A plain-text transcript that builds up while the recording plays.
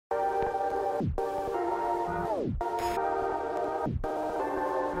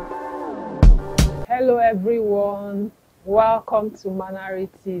Hello everyone, welcome to Manari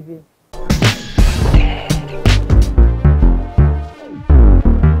TV.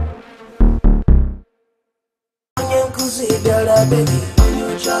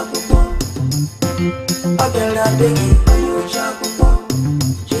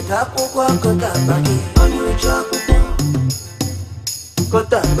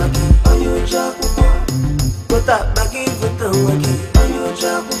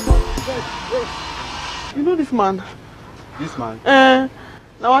 You know this man? This man?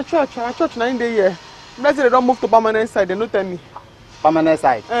 Now our church 9 days here. Let's say they don't move to permanent side, they don't tell me. Permanent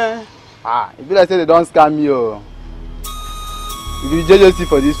side? If you like say they don't scam me, oh. You be JJC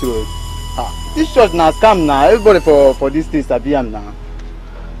for this road. This church now scam now. Everybody for this state sabi am now.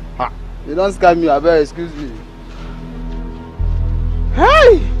 They don't scam me, I beg, excuse me.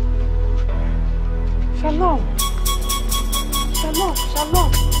 Hey! Shalom. Shalom.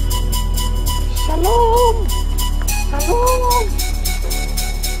 Shalom. Shalom. Shalom.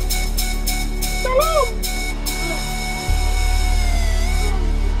 Shalom.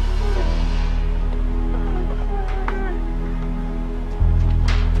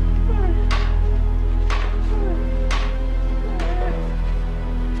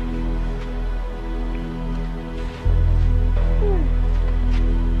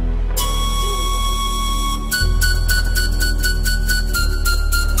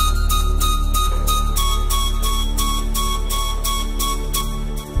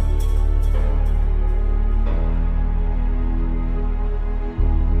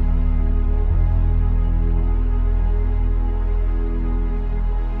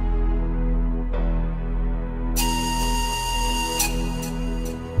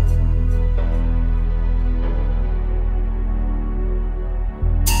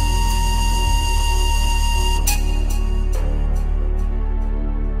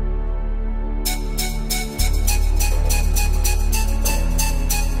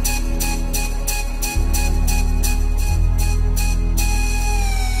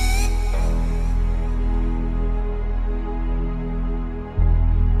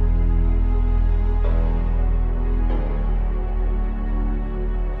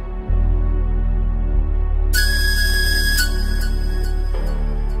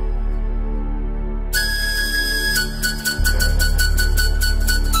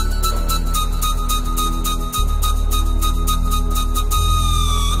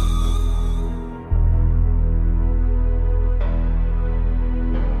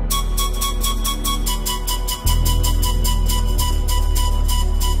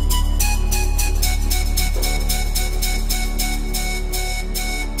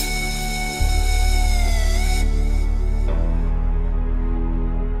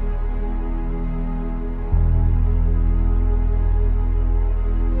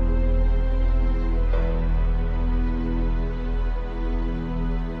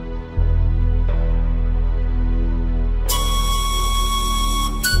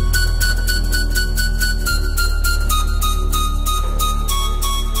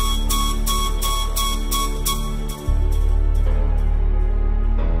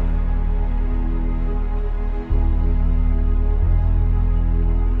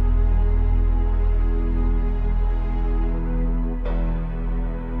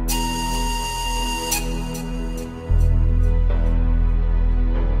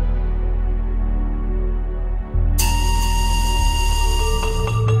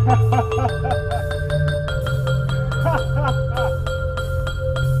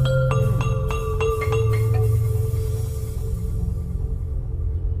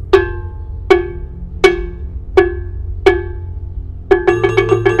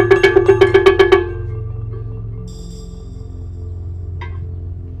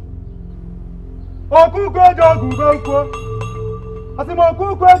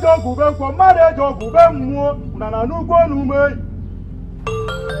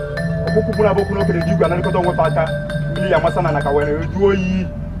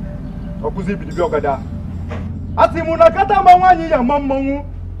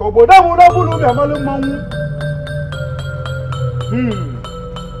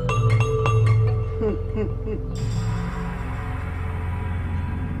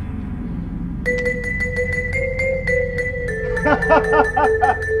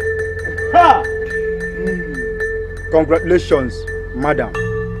 Congratulations, madam.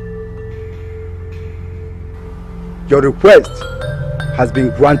 Your request has been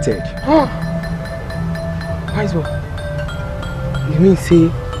granted. Wise one. You mean say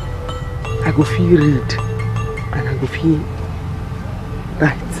I go feel read and I go feel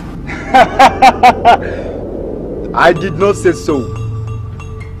right? I did not say so.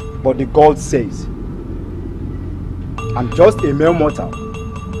 But the God says. I'm just a mere mortal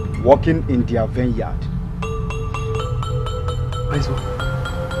working in their vineyard. Aizo,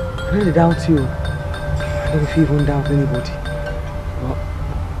 I really doubt you. I don't know if you even doubt anybody. Well,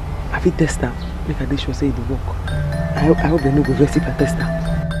 have you tested them? Make a sure say it will work. I hope they know go vex if I test them.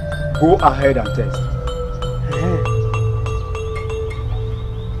 Go ahead and test.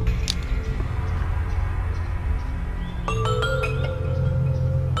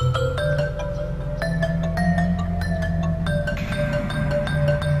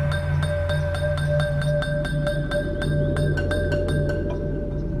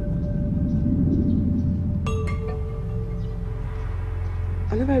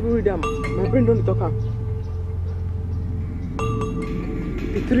 My brain don't talk am.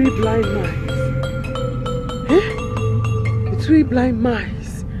 The three blind mice. The three blind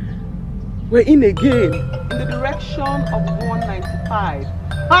mice were in again in the direction of 195.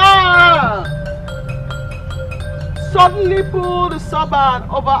 Ah! Suddenly pulled the suburban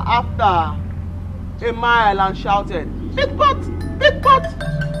over after a mile and shouted, "Big pot! Big pot!"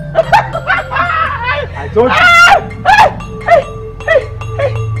 I told you.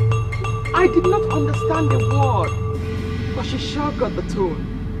 I did not understand the word, but she sure got the tone.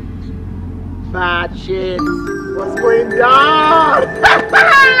 Bad shit was going down.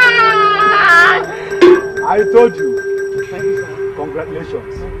 I told you. Thank you, sir.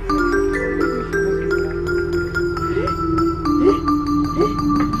 Congratulations.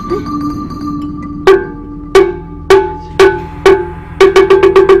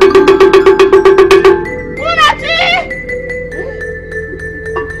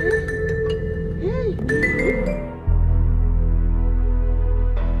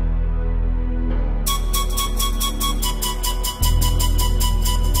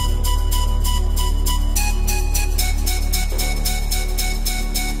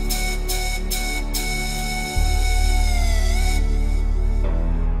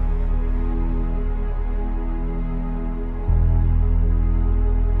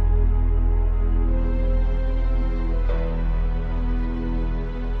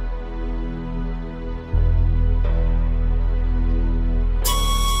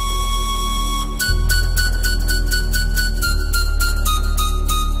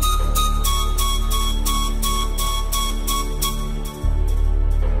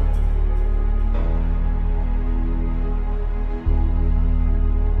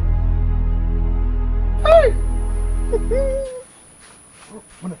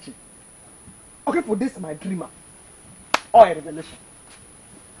 Okay, for this my dreamer or a revelation.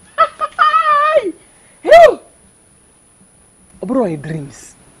 Bro, in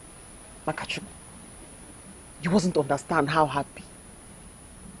dreams, Makachu, you wasn't understand how happy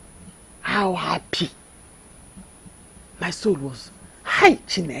my soul was. Hi,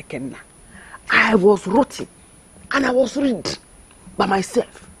 Chinekenna. I was rotting and I was read by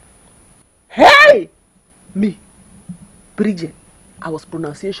myself. Hey! Me, Bridget, I was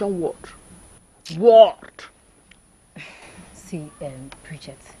pronunciation word. See,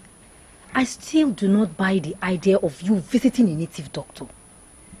 Bridget, I still do not buy the idea of you visiting a native doctor.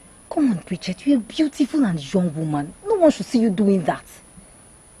 Come on, Bridget, you're a beautiful and young woman. No one should see you doing that.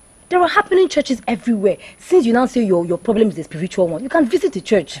 There are happening churches everywhere. Since you now say your problem is a spiritual one, you can visit the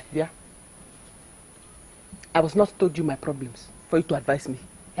church. Yeah. I was not told you my problems for you to advise me.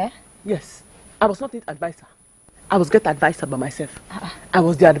 Eh? Yes. I was not an advisor. I was get advisor by myself. I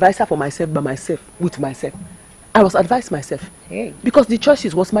was the advisor for myself by myself, with myself. I was advised myself. Hey. Because the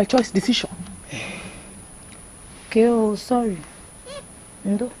choices was my choice decision. Okay, oh, sorry.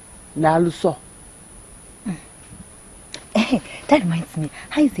 Ndo? Naluso. That reminds me,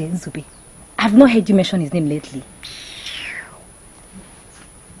 how is Nzube? I've not heard you mention his name lately.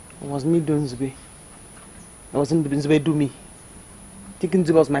 It was me doing Nzube. It wasn't Nzube do me. Thinking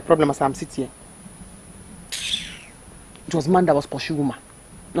Nzube was my problem as I'm sitting here. It was man that was pursuing woman,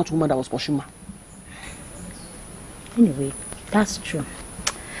 not woman that was pursuing man. Anyway, that's true.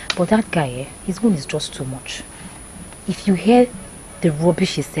 But that guy, his own is just too much. If you hear the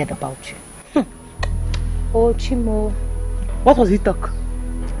rubbish he said about you. Oh, Chimo. What was he talk?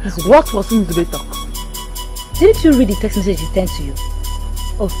 What was Nzube talk? Didn't you read the text message he sent to you?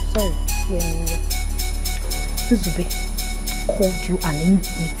 Oh, sorry. Nzube called you an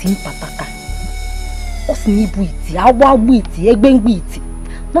eating pataka.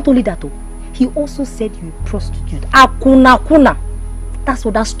 Not only that, he also said you're a prostitute. Akuna. That's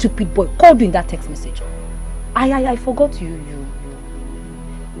what that stupid boy called you in that text message. I forgot you.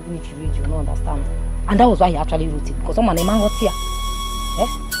 Even if you read, you don't understand. And that was why he actually wrote it. Because someone named here. Eh?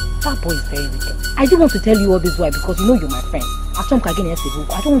 That boy is very wicked. I didn't want to tell you all this why because you know you're my friend. I don't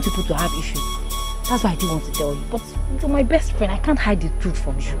want people to have issues. That's why I didn't want to tell you. But you're my best friend. I can't hide the truth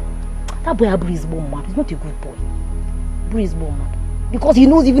from you. That boy Abu is born mad. He's not a good boy. Abu is born mad. Because he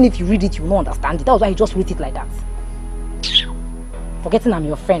knows even if you read it, you won't understand it. That was why he just wrote it like that. Forgetting I'm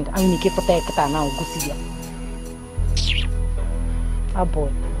your friend. I'm going to now go see you. That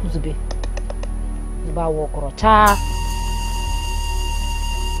boy, Zube. Zuba walk or cha.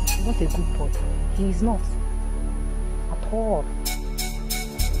 He's not a good boy. He is not. At all.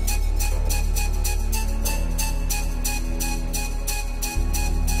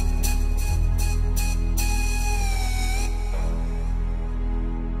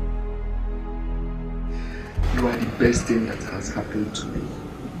 You are the best thing that has happened to me.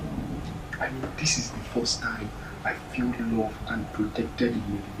 I mean, this is the first time I feel loved and protected in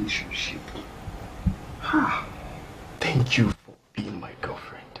a relationship. Thank you for being my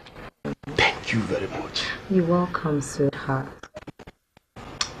girlfriend. Thank you very much. You're welcome, sweetheart.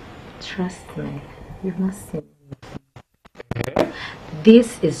 Trust me, you've not seen anything.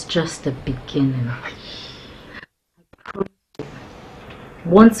 This is just the beginning. I promise you,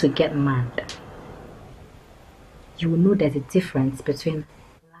 once we get married, you will know there's a difference between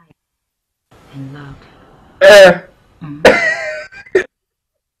life and love.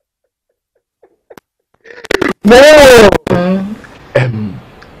 No!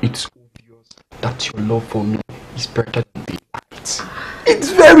 It's obvious that your love for me is brighter than the light. It's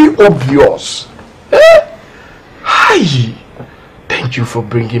very obvious. Hi! Thank you for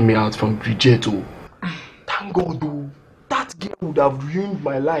bringing me out from Grigetto. Thank God, though. That girl would have ruined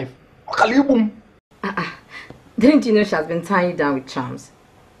my life. Didn't you know she has been tying you down with charms?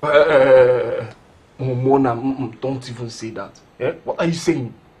 Mona, don't even say that. What are you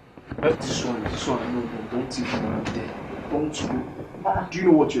saying? This one, no, don't even go there. Don't you? Do you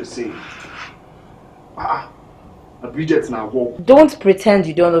know what you're saying? Bridget's now walk. Don't pretend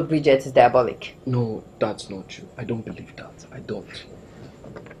you don't know Bridget is diabolic. No, that's not true. I don't believe that. I don't.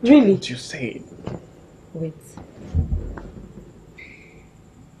 Really? What you saying? Wait.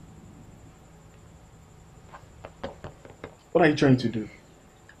 What are you trying to do?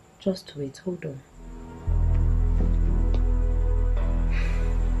 Just wait, hold on.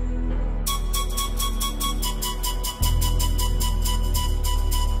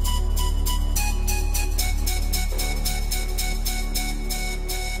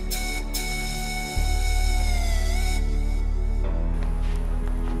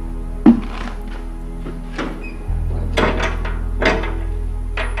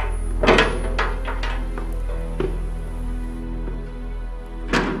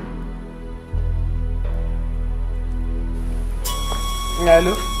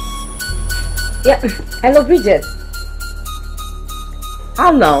 Hello? Yeah, hello Bridget.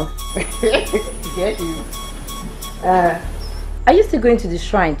 How now? Get you. Are you still going to the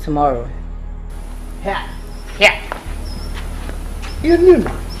shrine tomorrow? Yeah. You knew.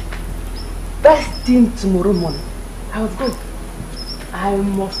 First thing tomorrow morning, I was going. I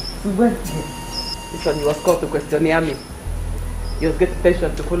must went there. This one, he was called to questionnaire me. He was getting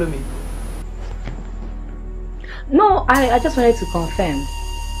tension to follow me. No, I just wanted to confirm.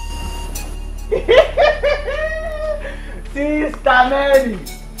 Sister Mary!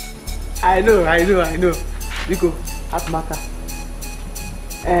 I know. We go, ask Amaka.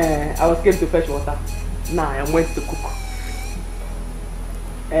 I was came to fetch water. Now I am went to cook.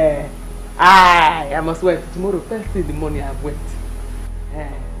 I must wait. Tomorrow, first thing in the morning, I went.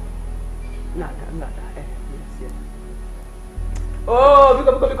 Yes. Oh,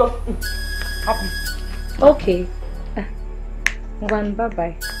 because. Happy. Okay.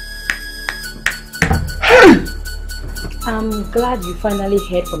 Bye-bye. Hey! I'm glad you finally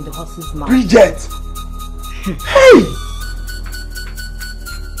heard from the horse's mouth. Bridget! Hey!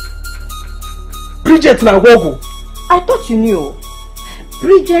 Bridget na wogo. I thought you knew.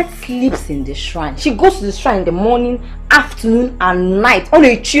 Bridget sleeps in the shrine. She goes to the shrine in the morning, afternoon, and night. On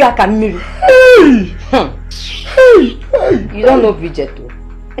a chia camille. Hey! Hey! You don't know Bridget though.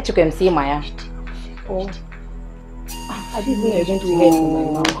 I took him see Maya. Oh. I didn't know you were going to hear from my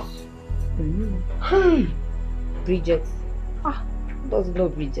mouth. Hey! Bridget. Doesn't know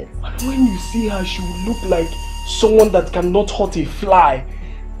Bridget. And when you see her, she will look like someone that cannot hurt a fly.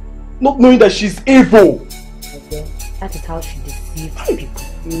 Not knowing that she's evil. Okay. That is how she deceives people.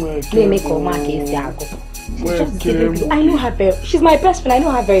 They make her mark is I know her very. She's my best friend. I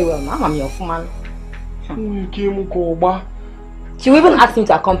know her very well now. I'm your man. She will even ask me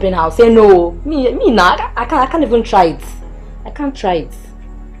to accompany her. I'll say no. Me now. I can't even try it. I can't try it.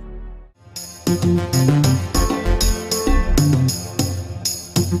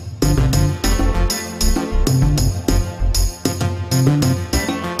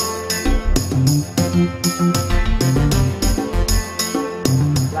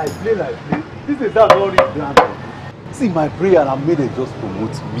 exam don't reach that. See, my prayer and made it just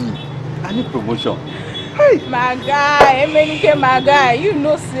promote me. I need promotion. Hey. My guy, you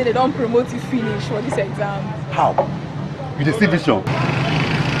know say they don't promote you finish for this exam. How? You dey see vision?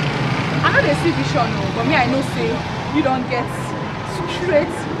 I know they see vision, no, but me I know say you don't get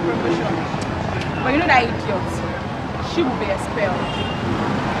straight promotion. But you know that idiot, she will be expelled.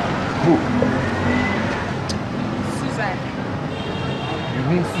 Who? Susan. You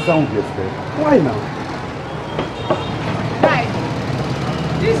mean Susan will be expelled? Why now? Right.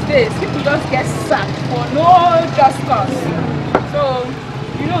 These days, people just get sacked for no just cause. So,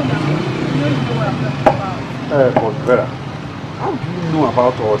 you know now. You know what I'm talking about. But Vera, how do you know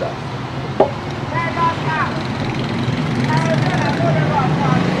about all that?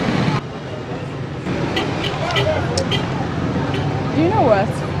 You know what?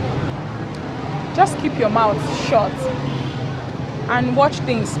 Just keep your mouth shut and watch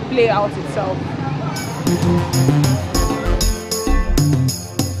things play out itself.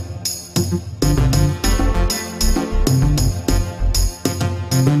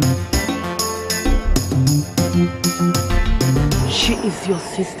 She is your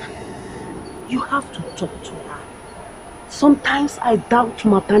sister. You have to talk to her. Sometimes I doubt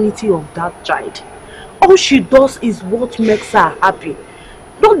maternity of that child. All she does is what makes her happy.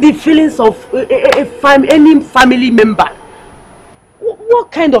 Not the feelings of any family member.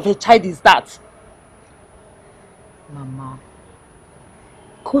 What kind of a child is that? Mama,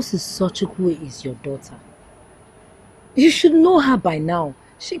 Kosi Sochukwu is your daughter. You should know her by now.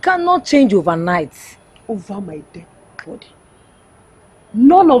 She cannot change overnight. Over my dead body.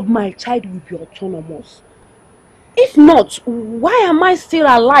 None of my child will be autonomous. If not, why am I still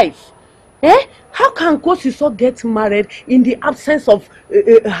alive? How can Kosiso get married in the absence of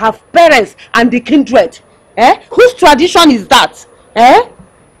her parents and the kindred? Whose tradition is that?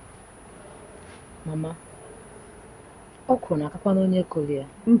 Mama, Okona kapanonye Korea.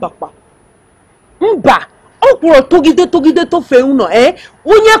 Mbakwa. Mba! Okwuro togide tofe uno,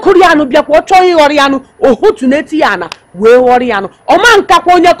 onye Koreanu biakwa ocho Orianu, ohotu neti yana, we Orianu. Omanka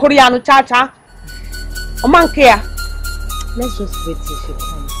kwa onye Koreanu cha. Omanke ya. Let's just wait till she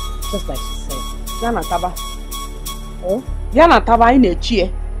comes, just like she said. Yana taba. Oh? Yana taba in a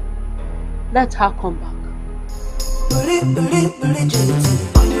chair. Let her come back.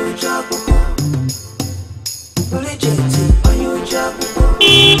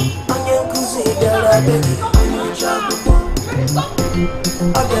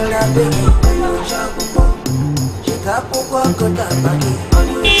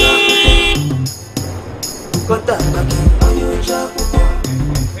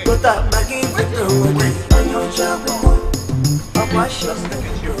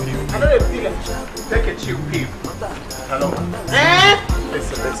 Take a chill pill. Hello.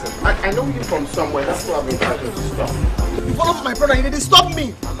 Listen. I know you from somewhere. That's why I've been trying to stop. You followed my brother. You didn't stop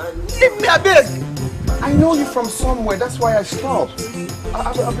me. Leave me a bit. I know you from somewhere. That's why I stopped.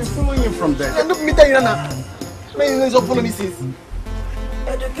 I've been following you from there. Look me there, Nana. Man, you don't follow me since.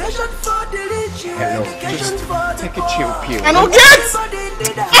 Hello. Just take a chill pill. I don't get.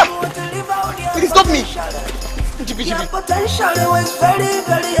 Please stop me. Your potential is very,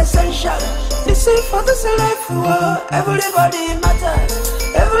 very essential. You see, for this life, everybody matters.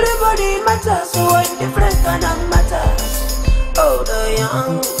 Everybody matters. So in different kind of matters. Old or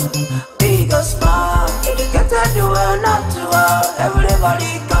young, big or small, educated the world, not to all.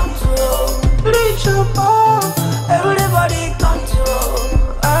 Everybody come to all. Rich or poor, everybody come to all.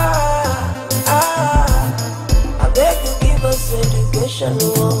 I beg you, give us education.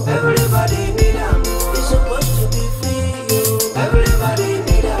 Everybody need them. It's supposed to be free. Everybody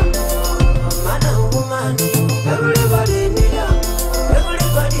need them. Man and woman. Everybody need them.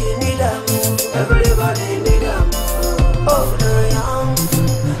 Everybody need them. Everybody need them. Old or young,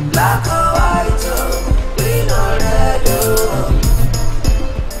 black or white, green or red.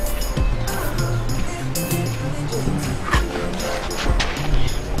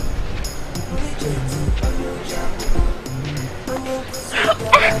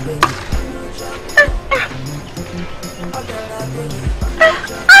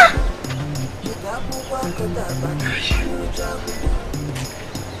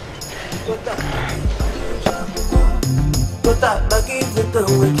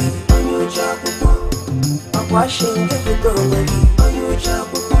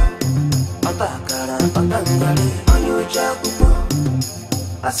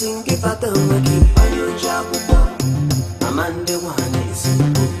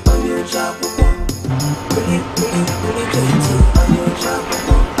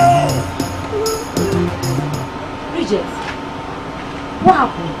 Bridget, what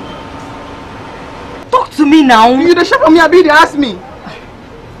happened? now. You the shout for me, I be they ask me.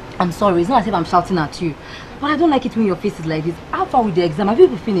 I'm sorry, it's not as if I'm shouting at you. But I don't like it when your face is like this. How far with the exam? Have you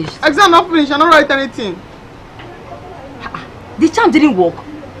even finished? Exam not finished, I don't write anything. The charm didn't work.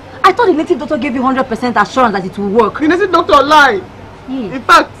 I thought the native doctor gave you 100% assurance that it will work. The native doctor lie. Yeah. In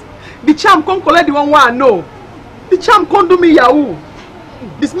fact, the charm can't collect the one I know. The charm can't do me yahoo.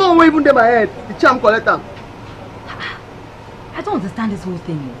 The small one even in my head. The charm collect them. I don't understand this whole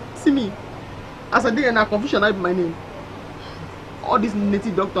thing. See me. As I did in a confusion, I be my name. All these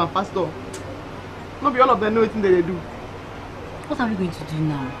native doctor and pastor. Not be all of them know anything they do. What are we going to do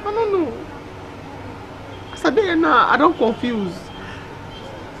now? I don't know. As I did now, I don't confuse.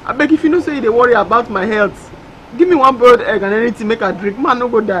 I beg if you don't say they worry about my health. Give me one boiled egg and anything make a drink. Man, no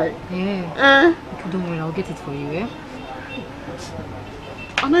go die. Yeah. Okay, don't worry, I'll get it for you, eh?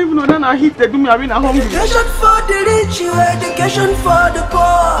 I don't even know that I hit they do me I been hungry. Education for the rich, education for the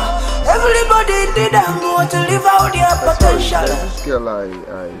poor. Everybody did and want to live out their potential. This girl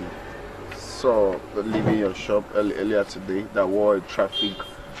I saw leaving your shop earlier today that wore a traffic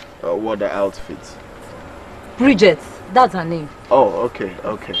warder outfit. Bridget, that's her name. Oh, okay.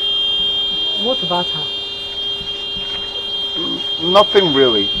 What about her? Nothing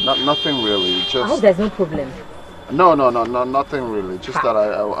really. Nothing really. Just. I hope there's no problem. No, nothing really. Just that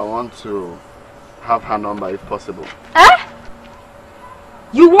I want to have her number if possible. Eh?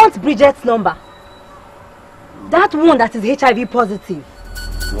 You want Bridget's number? That one that is HIV positive.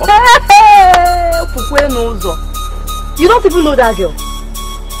 What? You don't even know that girl.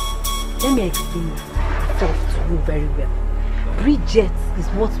 Let me explain myself to you very well. Bridget is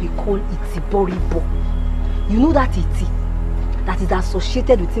what we call Itiboribo. You know that Iti? That is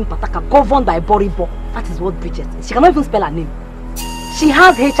associated with Impataka, governed by Boribo. That is what Bridget is. She cannot even spell her name. She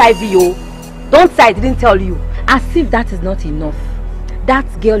has HIV, oh. Don't say I didn't tell you. As if that is not enough. That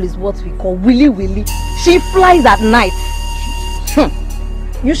girl is what we call Willy Willy. She flies at night.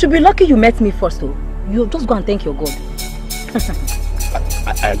 You should be lucky you met me first, though. You just go and thank your God.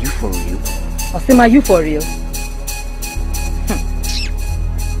 Are you for real? Osim, are you for real?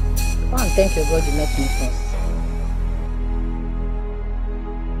 Go and thank your God you met me first.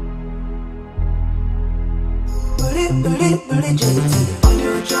 On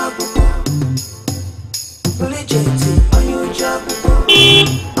your job, on your job,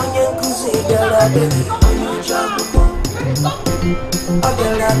 on your goosey, baby, on your job, on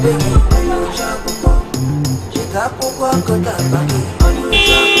your job, Chicago, Kota, on your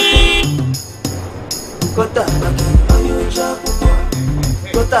job, Kota, on your job,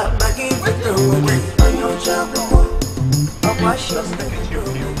 Kota, Victor, on your job,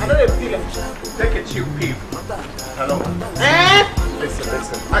 I know they feel it. Take a chill pill. Hello? Listen.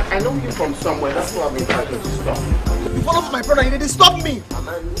 I know you from somewhere. That's why I've been trying to stop. You follow my brother, you didn't stop me.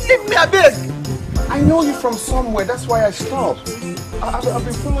 Leave me a bit. I know you from somewhere. That's why I stopped. I've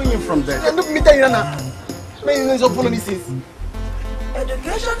been following you from there. Look me there, Yana. Maybe you follow this.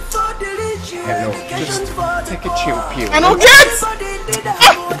 Education for the rich, Hello, just take a chill pill. I don't get!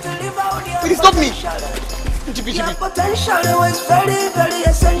 Please stop me. Your potential is very, very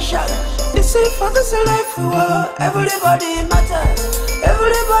essential. This is for this life, everybody matters.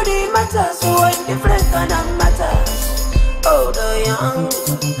 Everybody matters, so different kind of matters. Old or young,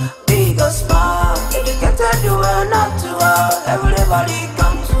 big or small, educated or not to all. Everybody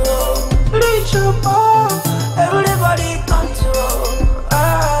comes to all. Rich or poor, everybody comes to all.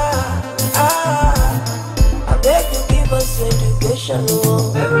 I beg you give us education.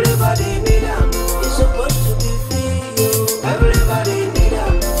 Everybody need a more. It's supposed to be free. Everybody need a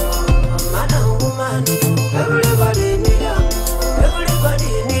more. A man and woman. Everybody need a more.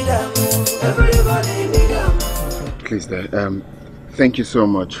 Everybody need a more. Everybody need a more. Please, Dad. Thank you so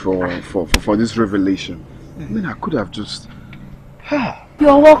much for this revelation. I mean, I could have just.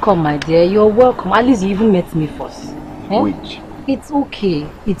 You're welcome, my dear. You're welcome. At least you even met me first. Which? It's okay.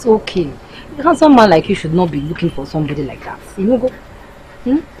 It's okay. A handsome man like you should not be looking for somebody like that. You know, go.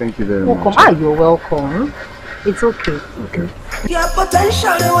 Thank you very Welcome. much. You're welcome. It's okay. Okay. Your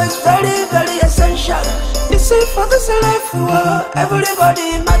potential is very, very essential. This is for this life,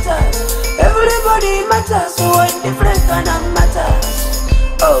 everybody matters. Everybody matters, so different kind of matters.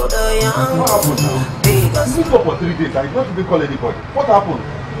 Old or young. What happened now? Big or You stop for 3 days. I did not even call anybody. What happened?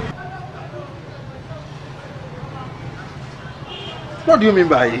 What do you mean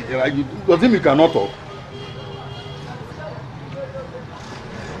by it? Does it mean you cannot talk?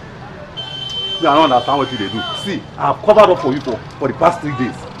 I don't understand what they do. See, I have covered up for you for the past 3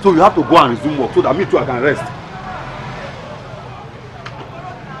 days. So you have to go and resume work so that me too I can rest.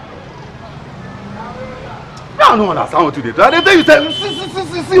 I don't understand what you did. I tell you,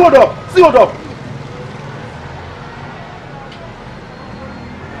 see, hold up.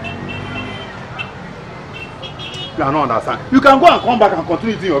 don't understand. You can go and come back and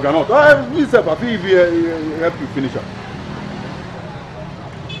continue eating your groundnut. Me self, I feel if you help you finish it.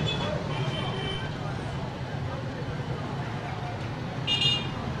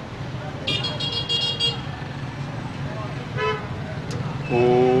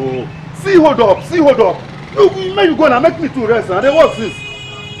 Oh, see, hold up, see, hold up. You make you go and make me to rest, and then what's this?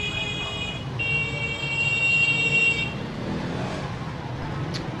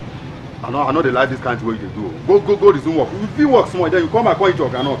 I know they like this kind of way you do. Go resume work. If you work small, then you come back and eat your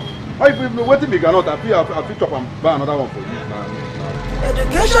groundnut. Or if you wait till me groundnut, I feel chop and buy another one for you.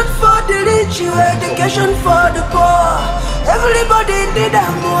 Education for the rich, education for the poor. Everybody need a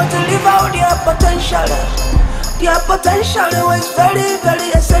more to live out their potential. Their potential is very,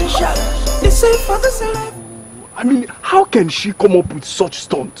 very essential. You see, for this life. I mean, how can she come up with such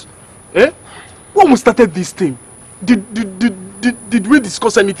stunt? Eh? When we started this thing, did we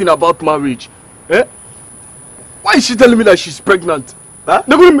discuss anything about marriage? Eh? Why is she telling me that she's pregnant? Huh?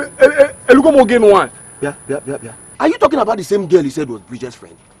 Yeah. Are you talking about the same girl you said was Bridget's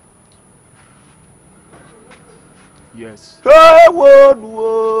friend? Yes. Hey,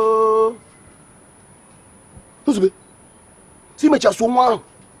 whoa. Nuzube, see me just one.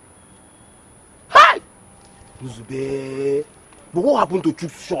 Hi, Nuzube. But what happened to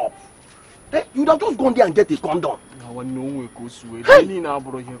Chuck's shop? Hey, you'd have just gone there and get a condom. Hey.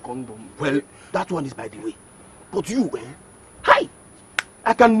 Well, that one is by the way. But you, hi,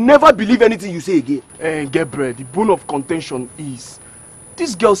 I can never believe anything you say again. Gabriel, the bone of contention is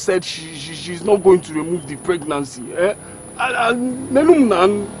this girl said she's not going to remove the pregnancy.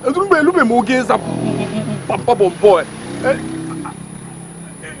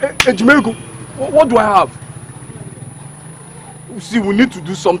 What do I have? See, we need to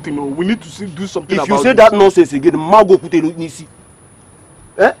do something. We need to do something about it. If you say that nonsense again, Mago put a nisi.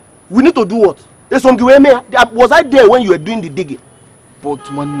 We need to do what? Was I there when you were doing the digging?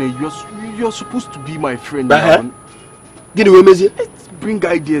 But man, you're supposed to be my friend. Let's bring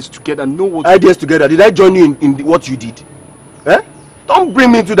ideas together. Know what ideas together? Did I join you in what you did? Don't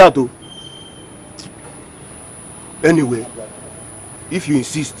bring me into that, though. Anyway, if you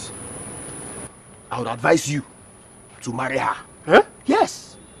insist, I would advise you to marry her.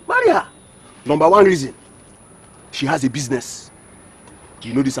 Yes, marry her. Number one reason, she has a business.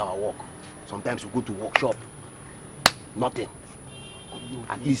 You know this is our work. Sometimes we go to workshop, nothing.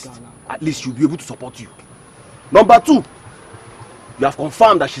 At least she'll be able to support you. Number two, you have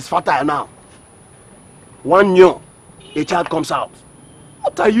confirmed that she's fertile now. One year, a child comes out.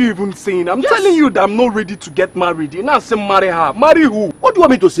 What are you even saying? I'm telling you that I'm not ready to get married. You're not saying marry her. Marry who? What do you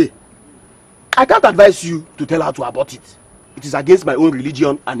want me to say? I can't advise you to tell her to abort it. It is against my own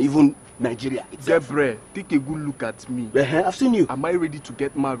religion and even Nigeria itself. Gabriel, take a good look at me. I've seen you. Am I ready to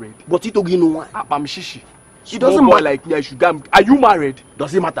get married? But you don't know why. I'm shishi. It doesn't matter. Like me, I should get. Are you married?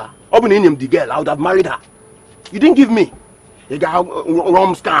 Does it matter? Opening him the girl, I would have married her. You didn't give me. You got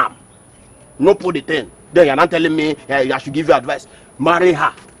wrong scam. No put the 10. Then you're not telling me I should give you advice. Marry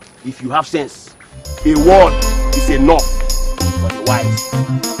her if you have sense. A word is enough for the wise.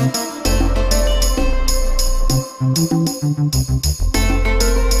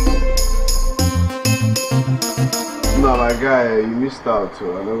 No, my guy, you missed out,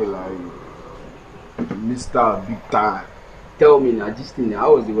 so I don't lie. You missed out big time. Tell me now, this thing,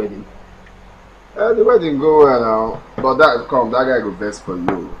 how was the wedding? The wedding go well now, but that guy go best for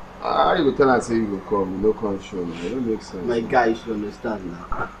you. How you go tell and say you go come, you no come show me. It don't make sense. My guy, you should understand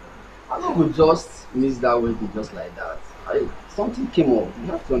now. I don't go just miss that wedding just like that. Something came up.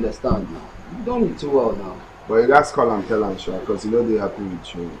 You have to understand now. You don't me too well now. But you guys call and tell and sure, because you know they happy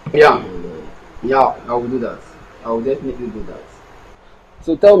with you. Yeah, I will do that. I will definitely do that.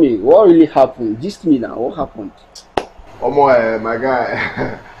 So tell me, what really happened? Just me now, what happened? My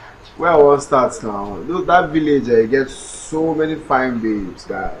guy. Where I want start now? That village gets so many fine babes,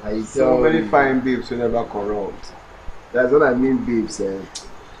 guys. So many fine babes who never corrupt. That's what I mean, babes.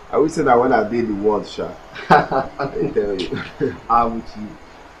 I would say that when I did the world, sha. I can tell you. I'm with you.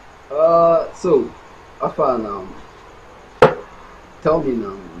 So, Offor now. Tell me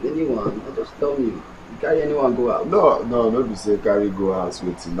now, anyone, just tell me. You carry anyone go out? No, be say carry go house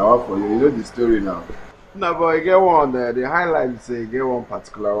with you. Now for you know the story now. No, but you get one the highlight say you get one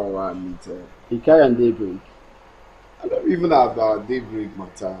particular one I meet. You carry on daybreak. I don't even know about daybreak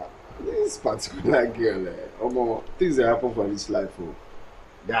matter. This particular girl, things that happen for this life,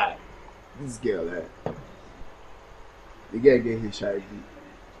 guy. This girl, the girl get HIV.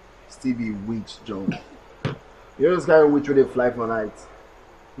 Still be witch John. You know this kind of witch where they fly for night?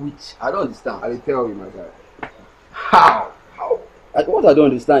 Which I don't understand. I tell you, my guy. How? What I don't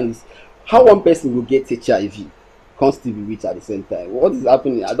understand is how one person will get HIV can't still be rich at the same time. What is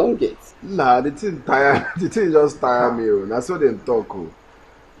happening? I don't get. Nah, the thing just tire me. Oh. That's what they talk. Oh.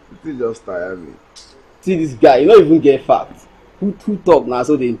 The thing just tire me. See this guy, you don't even get facts. Who talk now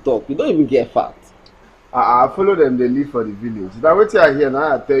so they talk? You don't even get facts. I follow them, they leave for the village. That's what you hear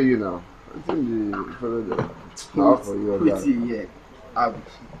now, I tell you now. I think they follow them. Now for you.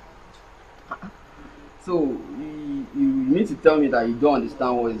 So, you mean to tell me that you don't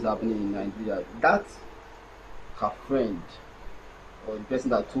understand what is happening in Nigeria? That her friend, or the person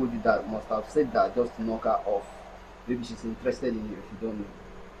that told you that, must have said that just to knock her off. Maybe she's interested in you if you don't know.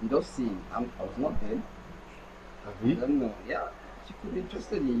 You don't see, I was not there. I don't know. Yeah, she could be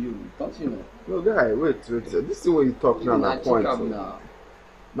interested in you. Don't you know? No, guy, wait. This is what you talk now. Na point.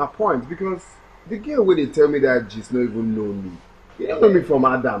 Na point, because the girl when they tell me that she's not even know me. You don't know me from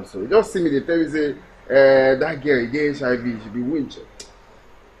Adam, so you just see me. They tell me say, that girl get HIV, she be winch.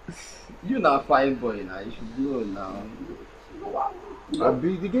 You not fine boy now. You should know now.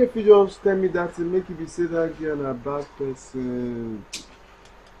 The girl if you just tell me that to make you be say that girl a bad person.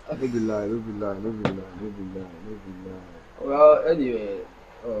 No be lie. Well, anyway,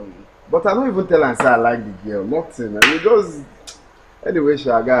 but I don't even tell her say I like the girl. Nothing. I mean, just anyway, she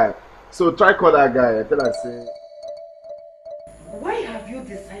a guy. So try call that guy. I tell her say. Why have you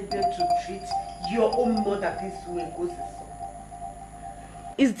decided to treat your own mother this way, Gosis?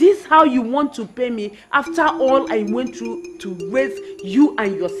 Is this how you want to pay me after all I went through to raise you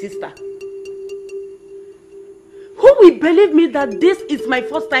and your sister? Who will believe me that this is my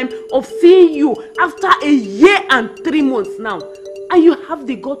first time of seeing you after a year and 3 months now? And you have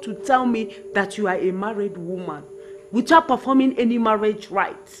the gut to tell me that you are a married woman without performing any marriage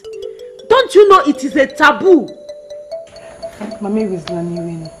rites. Don't you know it is a taboo? Mami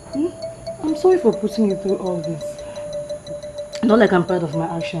Rizlani, I'm sorry for putting you through all this. Not like I'm proud of my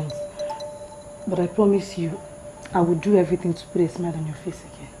actions, but I promise you, I will do everything to put a smile on your face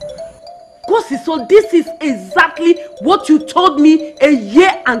again. Gosi, so this is exactly what you told me a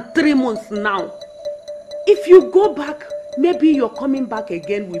year and 3 months now. If you go back, maybe your coming back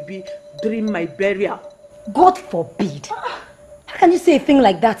again will be during my burial. God forbid. How can you say a thing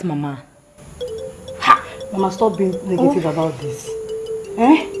like that, Mama? Ha! Mama, stop being negative about this.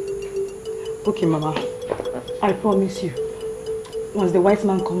 Eh? Okay, Mama. I promise you, once the white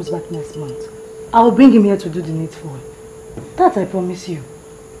man comes back next month, I will bring him here to do the needful. That I promise you.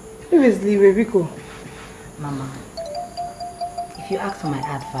 Seriously, Rico. Mama, if you ask for my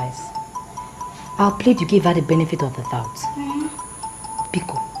advice, I'll plead you give her the benefit of the doubt.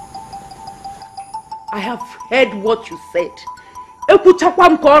 Biko. I have heard what you said.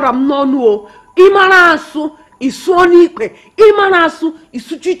 Ekuchakwam koram nonu. Imanasu isoni ikpe. Imanasu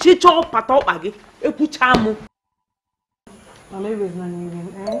isuchichicho pato bagi. Ekuchamu. Mama, it was not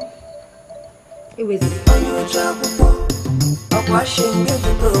even, eh? It was.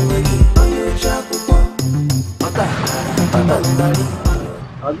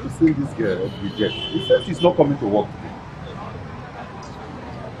 Have you seen this girl, Bridget? He says she's not coming to work today.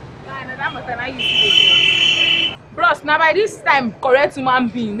 Bros, now by this time, correct human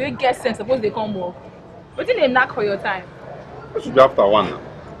being, they get sense, suppose they come work. But then they knock for your time. It should be after 1 now.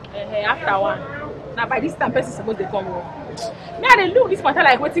 After 1. Now by this time, person suppose they come work. Me, I dey look this matter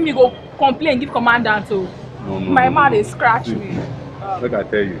like waiting me go complain, give commandant to. No, my man they scratch me. Look, I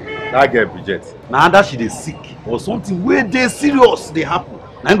tell you, that girl Bridget. Now that she is sick or something where they serious they happen.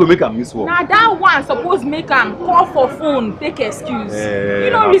 Now I'm gonna make her miss work. Now that one suppose make him call for phone, take excuse. You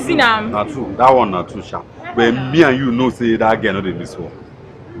know reason am. Not true. That one not true, sharp. But me and you know say that girl not dey miss work.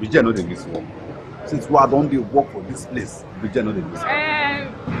 Bridget not dey miss work. Since I don't dey work for this place, Bridget not dey miss work.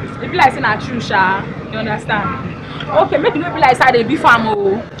 It be like saying na true, sha. You understand? Okay, make you no be like say they be farm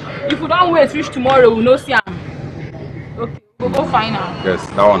oh. If we don't wait reach tomorrow, we no see am. Okay, we'll go find her. Yes,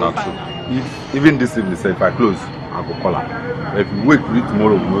 that one not true. Even this evening, say if I close, I'll go call her. But if we wait to reach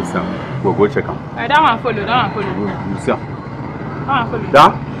tomorrow, we no see am. We'll go check am. That one follow. That one follow. You see am. That one follow.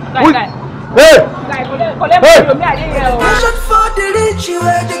 That? Guy. Hey! Guy, collect follow me. I dey here. Education for the rich,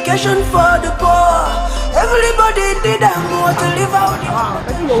 education for the poor. Everybody did that more to live out.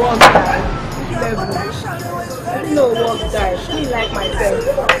 I think the work guy. No work guy. Me like myself.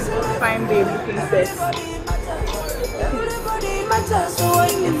 Fine babe looking set. Everybody matters, so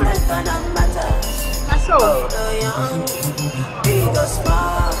different kind of matters. That's all. Big or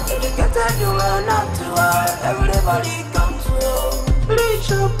small, educated you are not to all. Everybody come to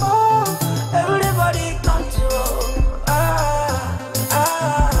rich or poor. Everybody come to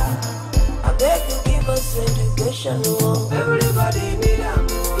I beg you give us education. Everybody need a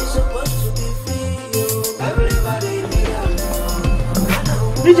more. It's supposed to be free. Everybody need a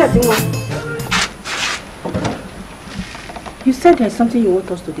more. Bridget, You said there's something you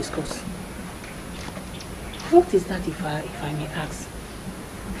want us to discuss. What is that, if I may ask?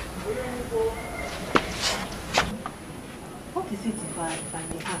 What is it, if I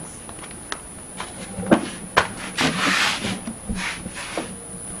may ask?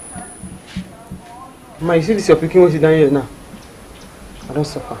 Ma, you see this, you're picking what you down here now. I don't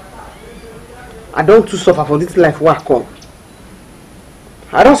suffer. I don't too suffer for this life where I come.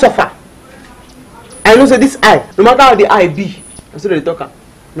 I don't suffer. I know say this eye, no matter how the eye be, that's what they talk.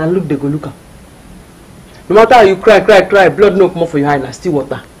 Now look, they go look am. No matter how you cry, blood no come out for your eye, now still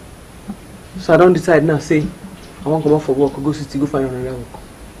water. So I don't decide now, say, I want to come out for work, go city, go find another work.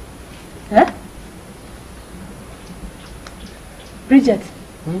 Eh? Bridget?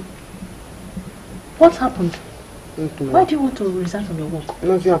 What happened? Why do you want to resign from your work?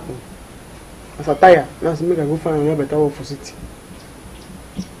 Nothing happened. As I tire, now I make I go find another better work for city.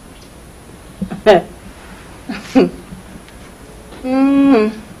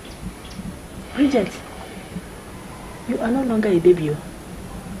 Bridget, you are no longer a baby.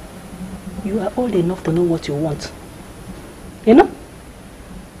 You are old enough to know what you want. You know?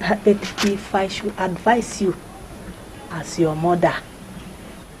 But if I should advise you as your mother,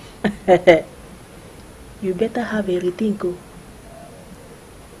 you better have a rethink.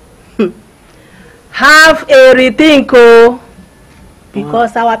 Have a rethink,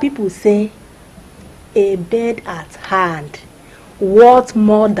 because our people say a bird at hand worth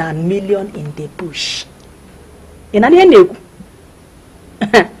more than million in the bush. You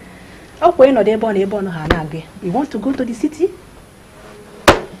want to go to the city?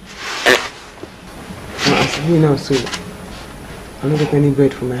 As me now, so I don't get any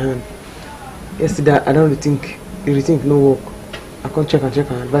bread from my hand. Yesterday, I don't rethink. The rethink no work. I can't check and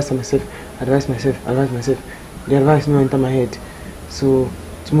advise myself. The advice no enter my head. So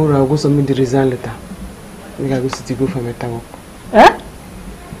tomorrow I'll go submit the result letter. Maybe I go city, go for my work. Huh?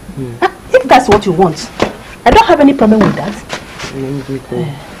 If that's what you want, I don't have any problem with that.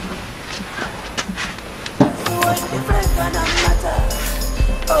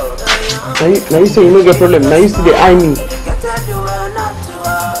 Now you say you no get problem. Now you see they eye me.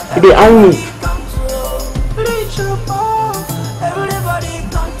 They eye me.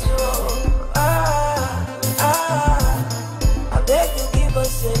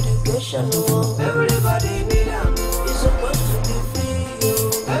 Everybody need them. You're supposed to be free.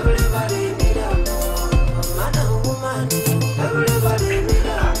 Everybody need them. Man and woman. Everybody need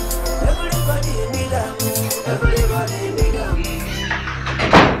them. Everybody need them. Everybody need them.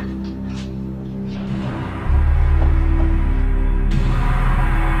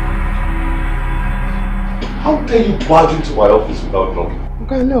 How dare you barge into my office without knocking?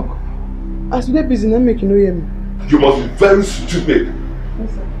 Okay, look. As we get busy, not make you know hear me. You must be very stupid.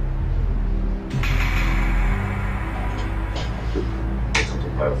 Yes, sir.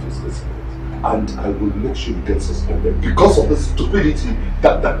 And I will make sure you get suspended because of the stupidity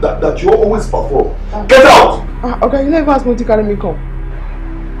that you always perform. Get out! Okay, you never ask me to carry me come.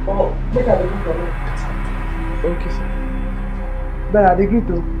 Oh, make I agree for me. Okay, sir. But I agree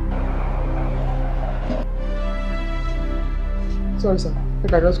too. Sorry, sir.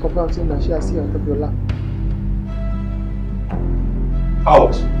 Make I just confirm saying that she has seen on top of your lap.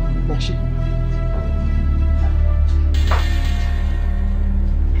 Out! Nashi.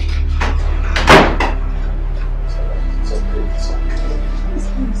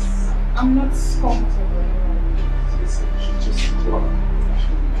 I'm not comfortable. Listen, she just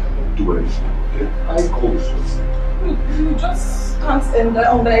do anything, okay? I call you first. You just can't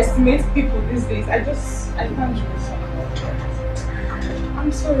underestimate people these days. I can't do this.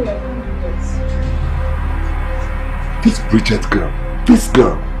 I'm sorry, I can't do this. This Bridget girl, this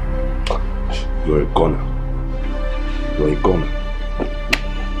girl, you're a goner. You're a goner.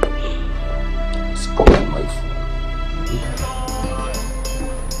 Stop my phone.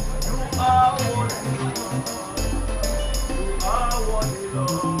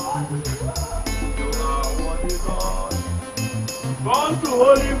 Gone to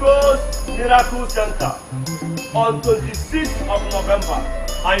Holy Ghost Miracle Center on 26th of November,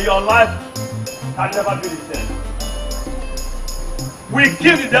 and your life can never be the same. We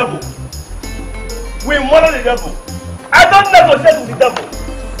kill the devil. We murder the devil. I don't negotiate with the devil.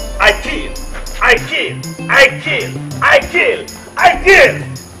 I kill. I kill. I kill. I kill. I kill.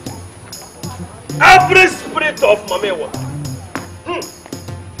 Every spirit of Mamewa. Hey.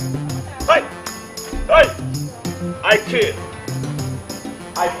 Hey. I kill.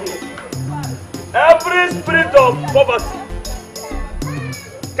 I kill. Every spirit of poverty.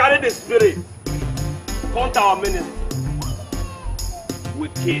 Carry the spirit. Come to our ministry. We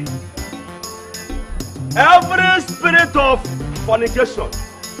kill. Every spirit of fornication,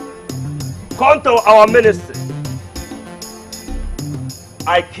 come to our ministry.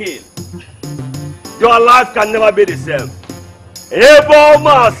 I kill. Your life can never be the same.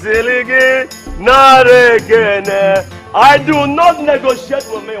 I do not negotiate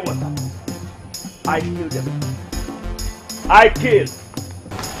with me with that. I kill them. I kill.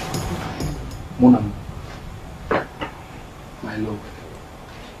 Monam, my love,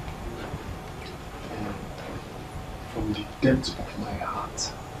 from the depths of my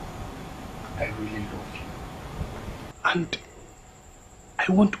heart, I really love you. And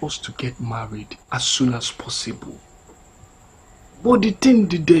I want us to get married as soon as possible. But the thing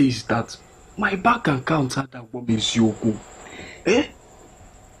today is that my bank account had that woman Yoko. Eh?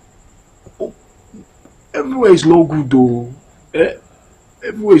 Oh, everywhere is not good though. Eh?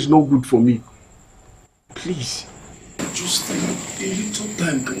 Everywhere is not good for me. Please, just a little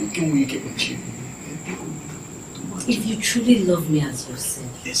time. Can we get with you? If you truly love me as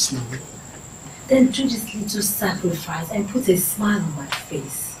yourself, yes, ma'am, then do this little sacrifice and put a smile on my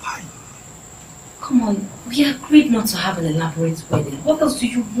face. Come on, we agreed not to have an elaborate wedding. What else do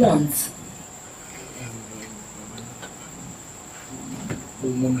you want? Oh,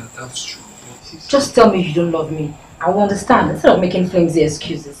 Mona, that's true. Just tell me you don't love me. I will understand instead of making flimsy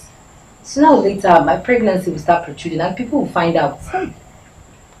excuses. Sooner or later, my pregnancy will start protruding and people will find out.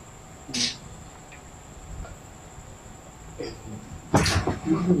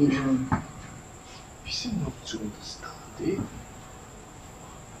 You seem not to understand, eh?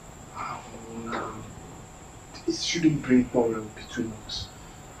 This shouldn't bring quarrel between us.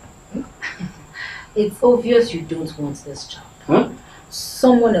 Huh? It's obvious you don't want this child. Huh?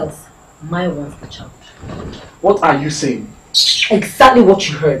 Someone else might want the child. What are you saying? Exactly what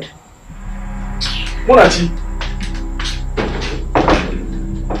you heard. Monachi!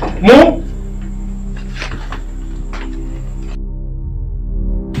 Mom?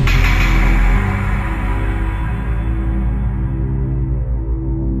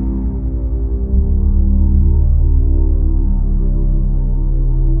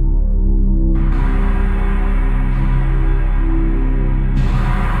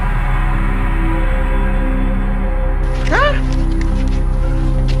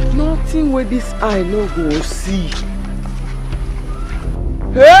 Where this eye no go see.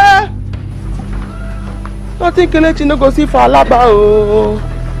 Hey! Nothing Kelechi no go see for Alaba oh.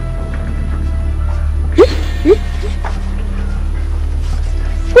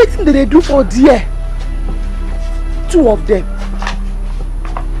 What did they do for dear? Two of them.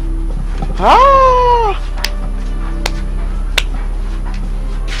 Ah!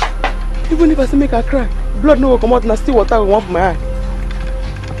 Even if I say make her cry, blood no will come out and still water will want for my eye.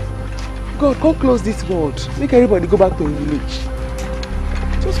 God, come close this world. Make everybody go back to the village.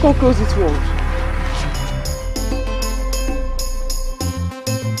 Just come close this world.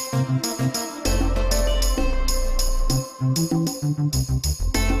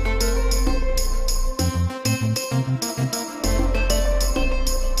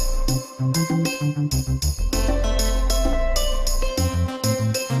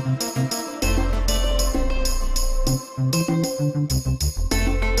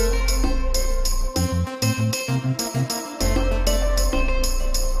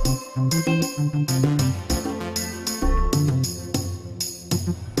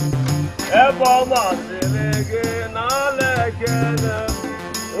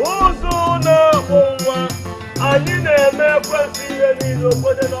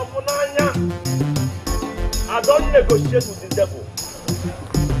 I don't negotiate with the devil.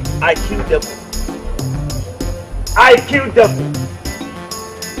 I kill devil. I kill devil.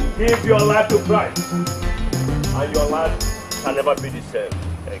 Give your life to Christ, and your life can never be the same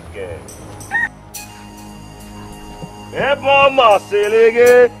again.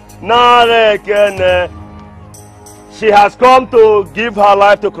 She has come to give her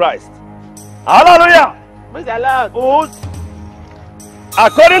life to Christ. Hallelujah! Praise the Lord.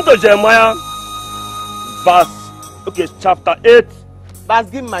 According to Jeremiah, chapter 8. Verse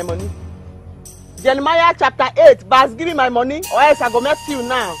give me my money. Jeremiah chapter 8, verse give me my money, or else I go mess you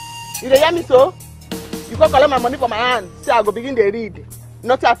now. You dey hear me so? You go collect my money from my hand. Say I go begin to read.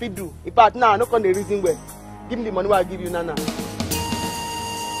 Nothing I fit do. In fact, now I no come the reason well. Give me the money I give you now.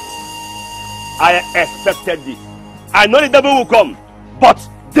 I expected this. I know the devil will come, but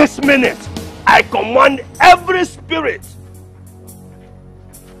this minute I command every spirit.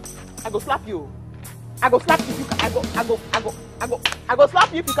 I go slap you. I go slap you if you I go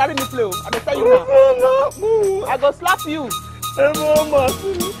slap you if you carry me play. I go tell you now. I go slap you.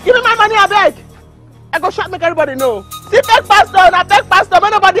 Give me my money, I beg. I go shot make everybody know. See beg pastor, I beg pastor, but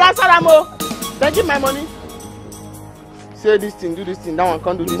nobody answer them. Then give my money. Say this thing, do this thing, that one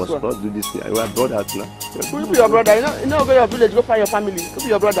can't do this one. You must not do this thing. You are brothers now. Who be your brother? You know go your village, go find your family. Who be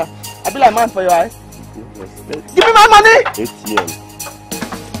your brother? I be like man for your eye. Give me my money! ATM.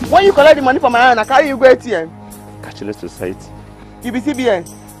 When you collect the money from my hand, I carry you go ATM. Cashless society. You be CBN.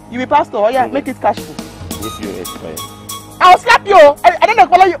 You be pastor. Oh yeah, make it cashful. If you expire. I'll slap you. I don't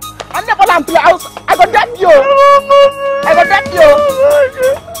follow you. I don't follow you. I go death you. I go death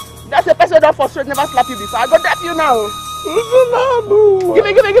you. That's a person that frustrate never slap you before. I go death you now.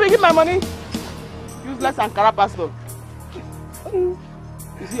 Give me my money. Useless and cara pastor. You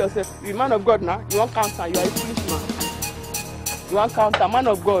see yourself. You're a man of God now. You want counter. You are a foolish man. You want counter. Man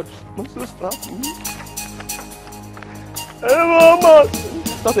of God.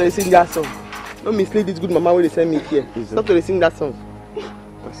 Stop to sing that song. Don't mislead this good mama when they send me here. Stop to sing that song.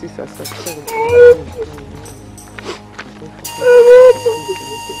 My sister said.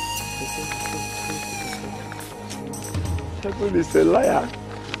 That boy is a liar.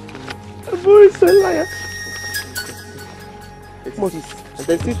 That boy is a liar.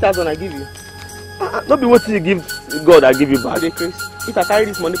 The 6,000 I give you. Not be what you give God, I give you back. If I carry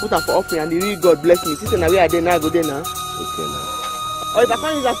this money, put them for offering and the real God bless me. This is where I did now, I go there now. Okay now. Or if I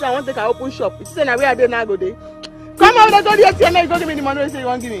can't use that, I want to take an open shop. This is where I did now, I go there. Come on, let's go to the ATM. You don't give me the money. You say you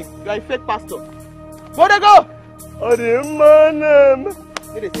won't give me. You are a fake pastor. Where they go? Odimgbe.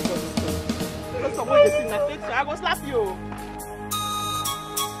 Get a second. Let's go to sing my fake song. I go slap you.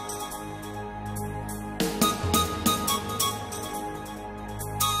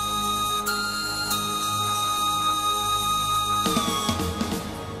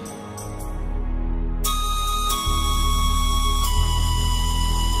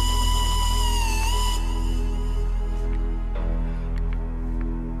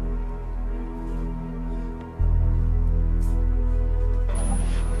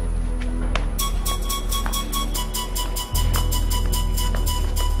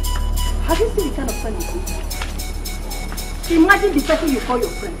 Imagine the person you call your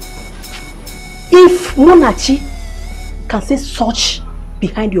friend. If Monachi can say such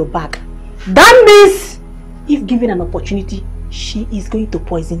behind your back, that means if given an opportunity, she is going to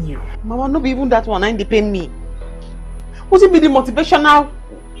poison you. Mama, not even that one, I depend me. What it be the motivational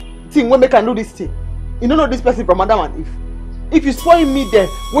thing when make I do this thing? You don't know this person from another one. If you spoil me there,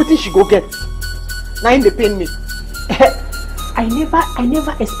 what did she go get? Now they pain me. I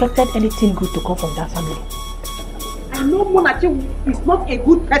never expected anything good to come from that family. I know Monachi is not a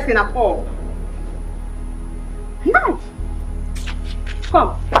good person at all. No.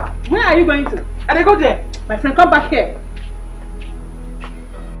 Come. Where are you going to? And I go there. My friend, come back here.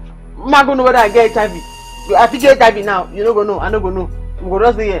 I don't know whether I get HIV. I think get HIV now. You don't go know. I don't go know. We go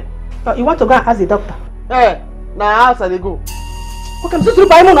just here. You want to go and ask the doctor? Hey, now house I they go. Okay, I'm just to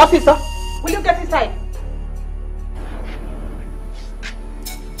buy my officer. Will you get inside?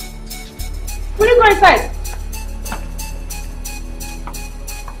 Will you go inside?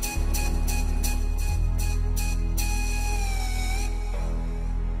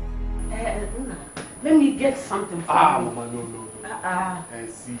 Let me get something for you. Mama, no.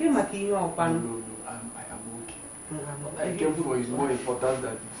 See. No, I am okay. I came for is more important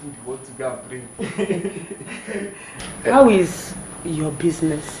than the food you want to go and bring. How is your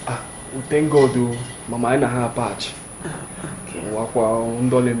business? We thank God, though. Mama, I have a patch. Okay.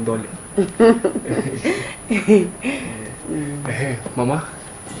 Ndole. Mama,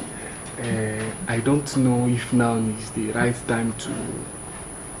 I don't know if now is the right time to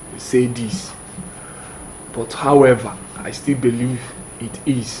say this, but however, I still believe it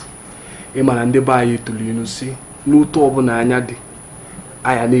is. Eman ande ba yetu you see, no to obu na anya de.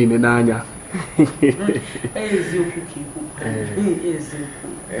 Aya na eme na anya.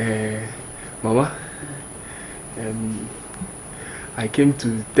 Mama, I came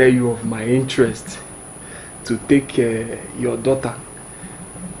to tell you of my interest to take your daughter,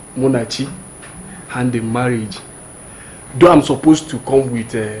 Monachi, hand in marriage. Though I'm supposed to come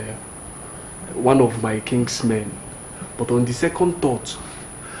with one of my king's men, but on the second thought,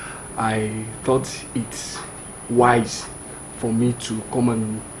 I thought it's wise for me to come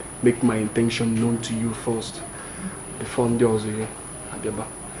and make my intention known to you first, before you.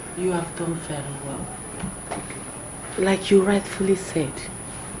 You have done very well. Like you rightfully said,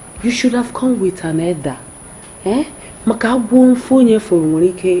 you should have come with an elder.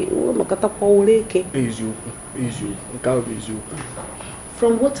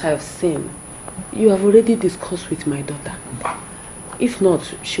 From what I've seen, you have already discussed with my daughter. If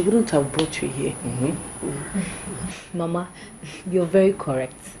not, she wouldn't have brought you here. Mama, you're very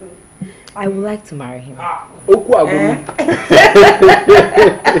correct. I would like to marry him.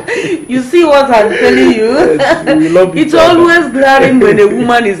 You see what I'm telling you? Yes, it's always glaring when a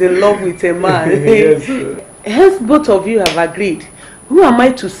woman is in love with a man. Yes. Hence, both of you have agreed. Who am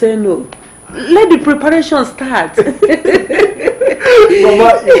I to say no? Let the preparation start. Mama,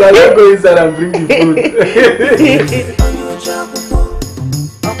 you better go inside and bring the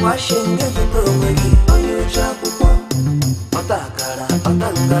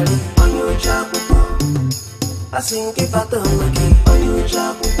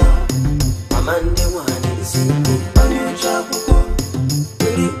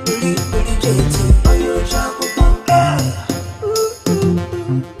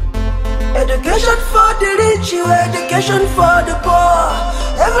Education for the rich, education for the poor.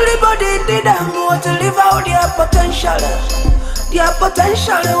 Everybody did and want to live out their potential. Their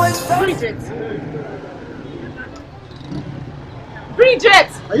potential was very Bridget!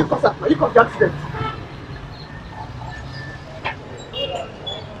 Are you caught the accident?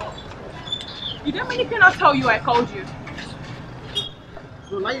 You don't mean cannot tell you I called you.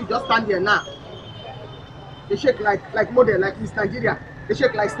 So now you just stand there now. They shake like model, like Miss Nigeria. They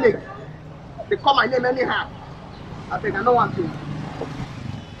shake like snake. They call my name anyhow. I think I know one thing.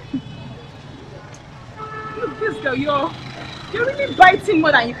 Look, this girl, you're really biting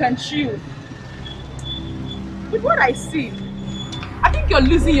more than you can chew. With what I see, I think you're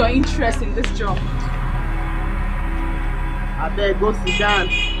losing your interest in this job. I beg, go sit down.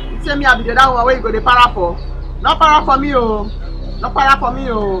 You tell me I'll be the other one where you go the para for. Not para for me, oh. Not para for me,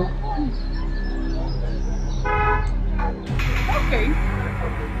 oh. Okay.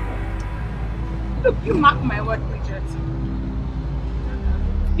 Look, you mark my word, Bridget.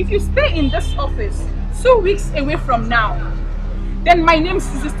 If you stay in this office 2 weeks away from now, then my name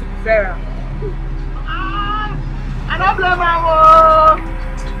ceases to be Vera. I don't blame Mama.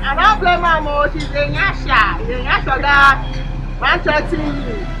 I don't blame Mama. She's a Nyasha. She's a Nyasha that 130.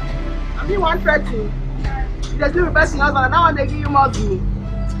 I mean 130. There's no person husband, and now when they give you money.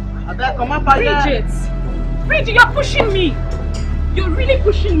 I better come up again. Bridget, you're pushing me. You're really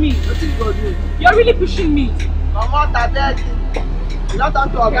pushing me. You're really pushing me. Come out, I beg you. You don't turn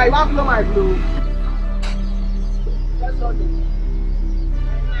to a guy. You want to blow my blow. That's all.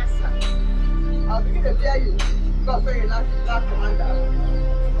 I'll begin to tell you. Because you're not commander.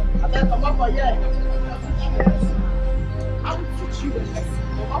 I better come up for here. I will teach you a lesson.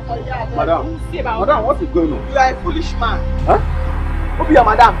 Come up for here. Madam, what is going on? You are a foolish man. Huh? Who be your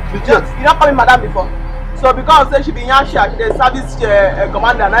madam? You not call me madam before. So because say she be Nyasha, she dey service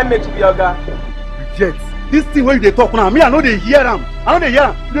commander, and I make she be your guy. Reject. This thing where they talk now, me I know they hear them. I know they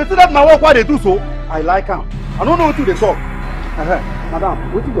hear them. They say that my work why they do so. I like them. I don't know what they talk. Madam,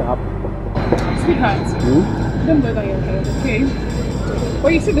 what did they happen? Sweetheart, don't bother your head, okay?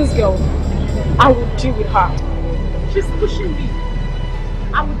 But you see this girl, I will deal with her. She's pushing me.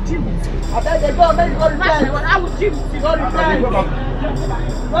 I will deal with you. I beg you, go repent. I will deal with you. Go repent.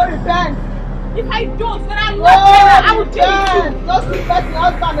 Go repent. If I don't, then I will deal with you. Just respect your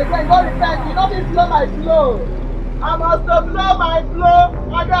husband again. Go repent. You don't need to blow my blow. I must blow my blow,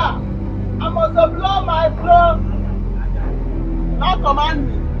 mother. I must blow my blow. Not command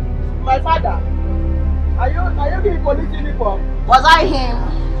me, my father. Are you being police uniform? Was I him?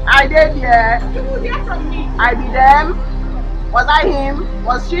 I did here. You will hear from me. I be them. Was I him?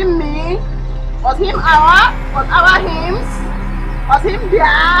 Was she me? Was him our? Was our hims? Was him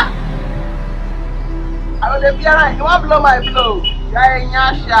there? I will be right. You want to blow my blow? You're a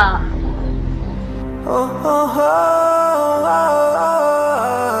Nyasha.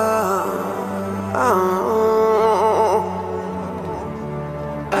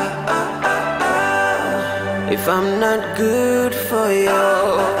 If I'm not good for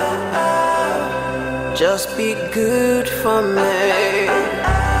you, just be good for me.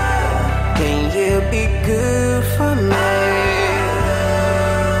 Can you be good for me?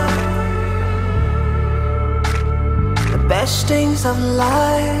 The best things of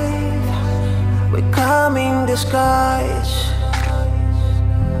life will come in disguise.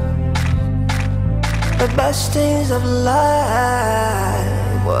 The best things of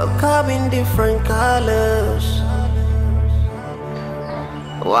life will come in different colors.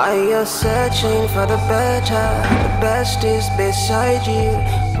 While you're searching for the better, the best is beside you.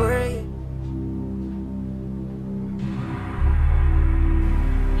 Pray.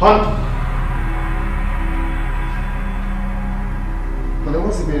 Honey,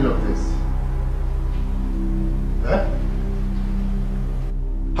 what's the meaning of this? Huh?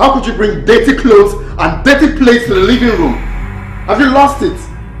 How could you bring dirty clothes and dirty plates to the living room? Have you lost it?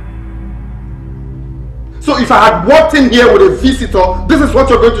 So if I had walked in here with a visitor, this is what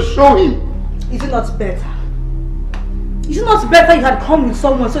you're going to show him. Is it not better? Is it not better you had come with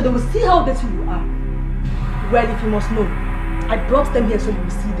someone so they will see how dirty you are? Well, if you must know, I brought them here so you will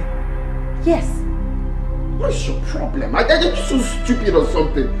see them. Yes. What's your problem? Are you so stupid or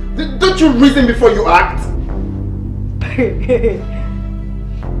something? Don't you reason before you act?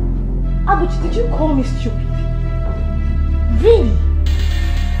 Abuchi, did you call me stupid? Really?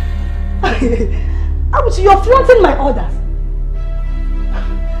 Abuchi, you're flaunting my orders.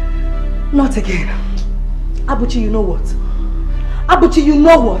 Not again. Abuchi, you know what? Abuchi, you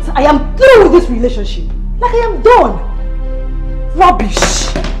know what? I am through with this relationship. Like I am done. Rubbish.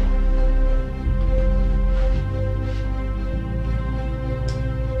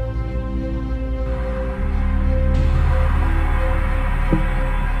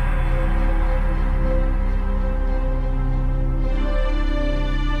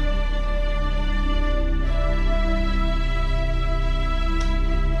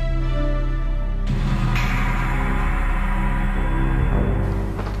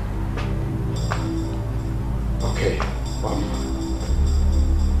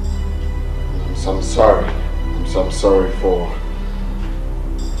 I'm sorry for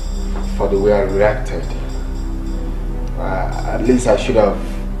the way I reacted. At least I should have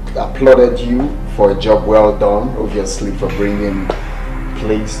applauded you for a job well done, obviously for bringing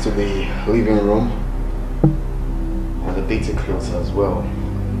plates to the living room and the dirty clothes as well.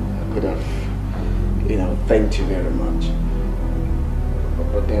 I could have, thanked you very much.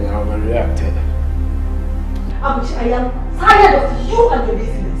 But then I overreacted. Abuchi, I am tired of you and your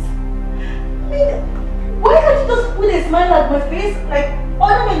business. I mean, why can't you just put a smile at my face like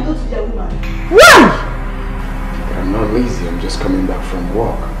other men do to their woman? Why? But I'm not lazy, I'm just coming back from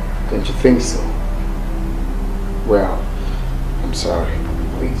work. Don't you think so? Well, I'm sorry.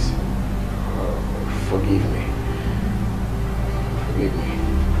 Please, forgive me. Forgive me.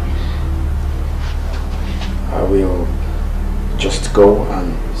 I will just go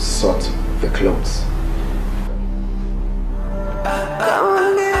and sort the clothes.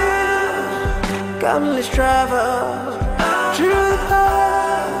 Come, let's travel through the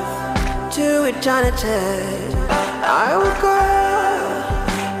path to eternity. I will go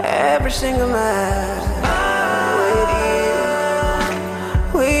every single mile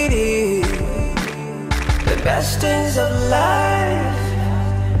with you. The best things of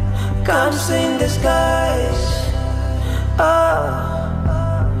life comes in disguise.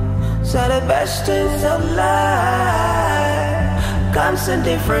 Oh, so the best things of life comes in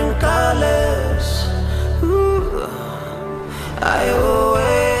different colors. Ooh, I will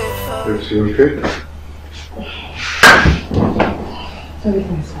wait for Is you okay?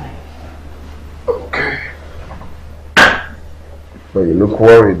 Everything's fine. Okay. But you look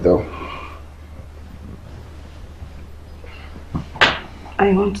worried though.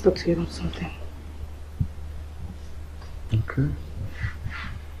 I want to talk to you about something. Okay.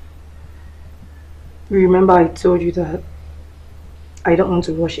 You remember I told you that I don't want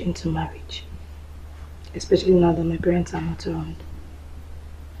to rush into marriage, especially now that my parents are not around.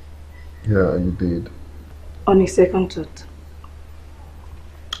 Yeah, you did. On a second thought,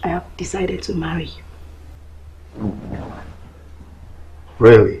 I have decided to marry you.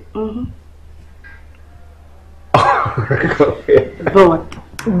 Really? Mm-hmm.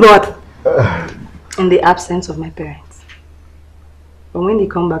 But in the absence of my parents. But when they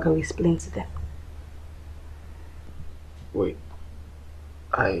come back, I will explain to them. Wait.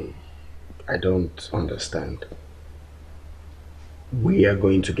 I don't understand. We are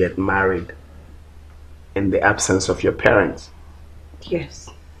going to get married in the absence of your parents? Yes.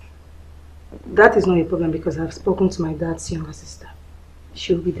 That is not a problem because I've spoken to my dad's younger sister.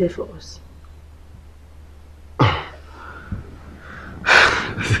 She will be there for us.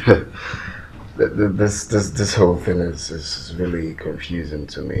 This whole thing is really confusing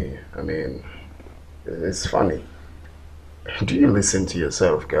to me. I mean, it's funny. Do you listen to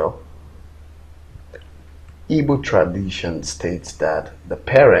yourself, girl? Igbo tradition states that the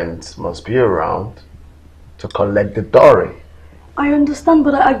parents must be around to collect the dowry. I understand,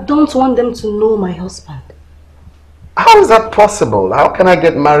 but I don't want them to know my husband. How is that possible? How can I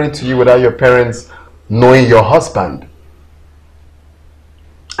get married to you without your parents knowing your husband?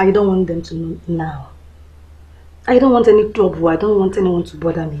 I don't want them to know now. I don't want any trouble. I don't want anyone to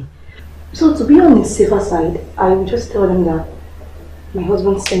bother me. So to be on the safer side, I will just tell them that my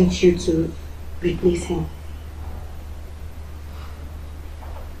husband sent you to replace him.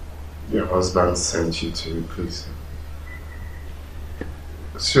 Your husband sent you to replace him?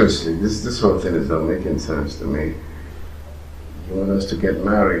 Seriously, this whole thing is not making sense to me. You want us to get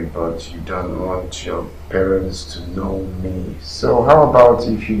married, but you don't want your parents to know me. So how about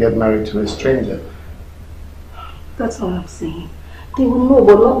if you get married to a stranger? That's all I'm saying. They will know,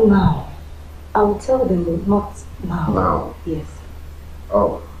 but not now. I will tell them, but not now. Now? Yes.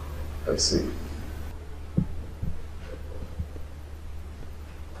 Oh, I see.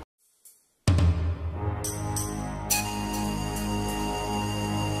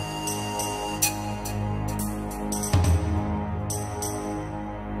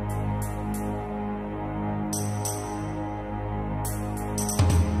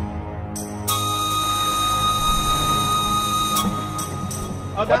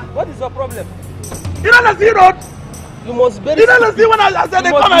 What is your problem? You don't see road? You must bury. You don't see when I said they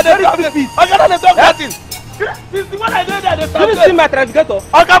come and they talk this. I cannot talk that thing. This is what I do there. They talk. You see my navigator?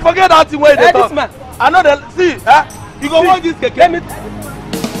 I can forget that thing where they talk. This man. I know they see. You go walk this keke. Let me.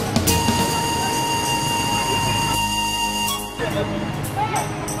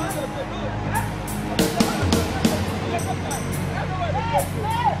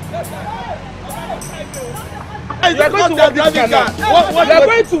 You are going to walk this car now. You are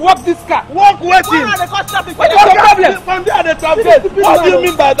going to walk this car. Walk waiting. What is your problem? From there they traffic. What do you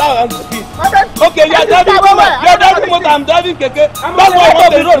mean by that? Okay, you are driving motor. You are driving motor. I'm driving keke. I'm on the right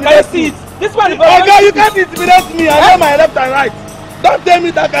of the road. Can you see it? This one is very. Okay, you can't intimidate me. I know my left and right. Don't tell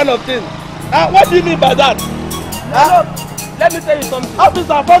me that kind of thing. What do you mean by that? Let me tell you something.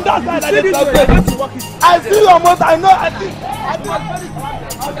 Officer, from that side, I see your motor. I know. I think.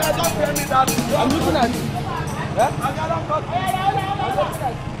 Okay, don't tell me that. I'm looking at you. Yeah?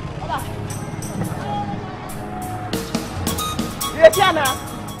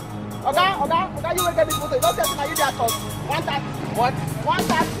 Okay, you will get this motor. You don't tell me that you did talk. 130. What?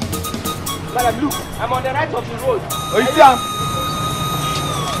 130. Madam, look, I'm on the right of the road. Oh, you see him?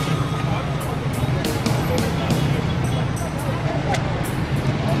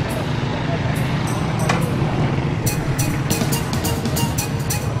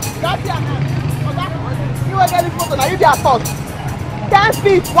 You will get this motor. Now you did talk. 10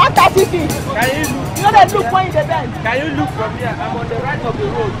 feet, 130 feet. Can you look? You know they look when they bend. Can you look from here? I'm on the right of the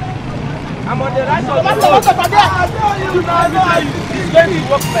road. I'm on the right of the road. Let me tell you, it's going to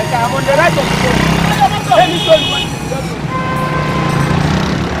work like that. I'm on the right of the road. Let me show you what it's going to do.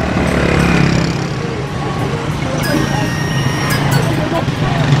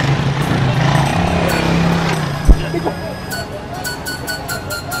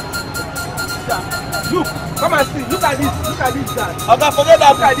 Look, come and see. Look at this. Look at this guard. Okay, forget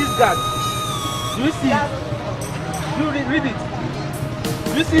that. Look at this guard. Do you see? You read it.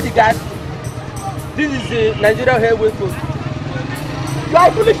 Do you see the guard? This is the Nigerian Highway Code. You are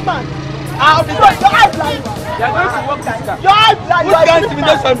a foolish man. Your eyes blind. You are going to walk this car. Your eyes blind. What kind of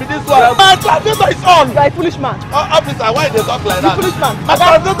intimidation be this one? My translator is on. You are a foolish man. Officer, why they talk like that? You foolish man. My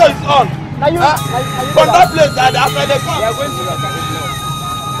translator is on. Now you. From that place, after they come. You are going to mechanic now.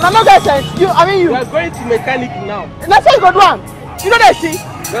 I'm not going to sense. You are going to mechanic now. That's how you go do one. You know that see?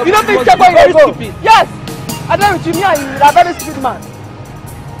 You don't think check where you go. Stupid. Yes. I don't know with you and you are a very stupid man.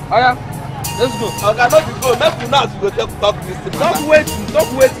 Oh yeah. Let's go. Okay, not to go. Let's go now to go talk this thing. Stop waiting.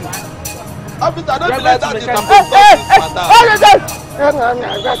 Stop waiting. Officer, don't be like that. You can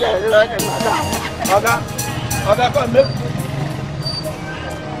Okay, come make.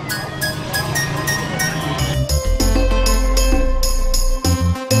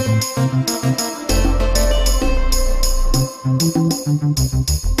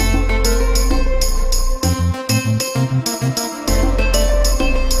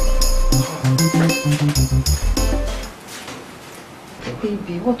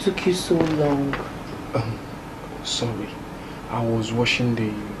 Baby, what took you so long? Sorry. I was washing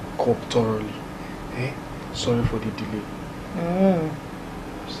the cup thoroughly. Sorry for the delay.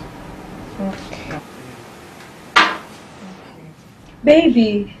 Okay.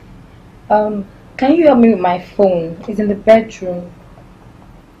 Baby, can you help me with my phone? It's in the bedroom.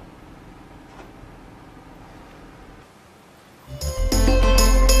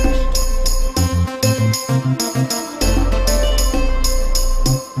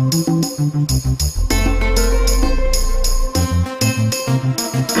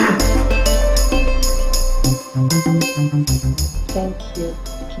 Thank you.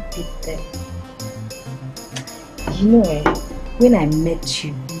 Keep it there. You know, when I met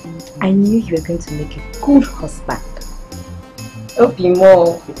you, I knew you were going to make a good husband.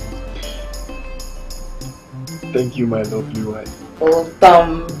 More. Thank you, my lovely wife.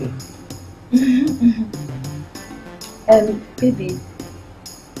 Awesome. Baby,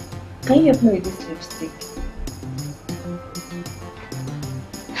 can you help me with this lipstick?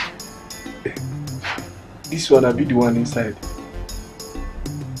 This one, I'll be the one inside.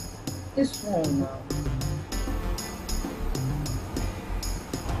 This one now.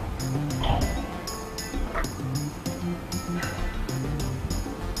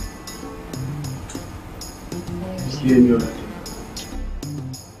 hear me already.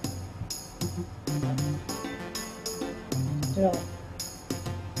 No.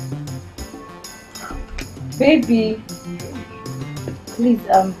 Baby, please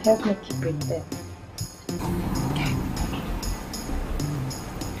help me keep it there.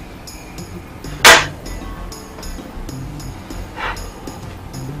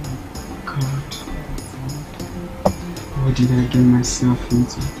 God, what did I get myself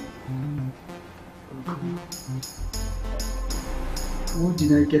into? What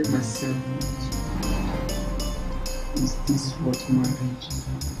did I get myself into? Is this what marriage is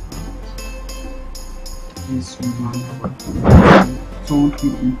about? This woman turned me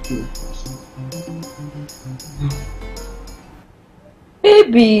into a person.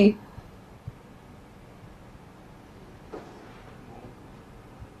 Baby!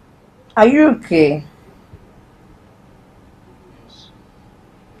 Are you okay?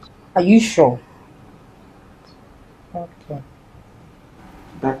 Are you sure? Okay.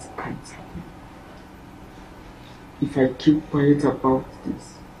 That can't happen. If I keep quiet about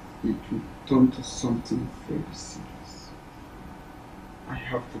this, it will turn to something very serious. I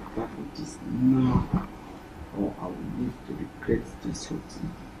have to tackle this now, or I will live to regret this whole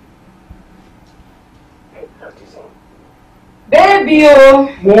thing. Baby! Oh!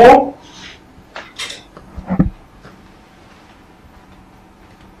 Mom?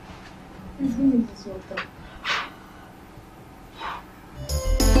 Please give me this water.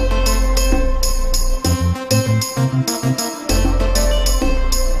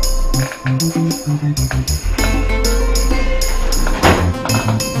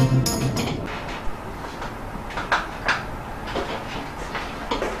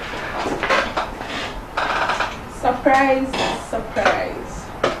 Surprise, surprise.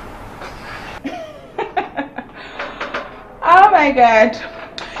 Oh my God.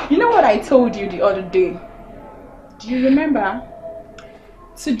 You know what I told you the other day? Do you remember?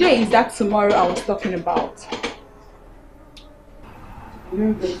 Today is that tomorrow I was talking about. It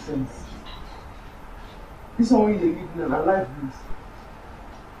don't make sense. This one you live in, I like this.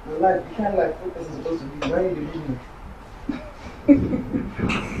 I like, you can't like what person is supposed to be. Why you live in?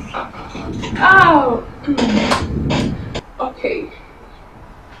 Oh! Okay.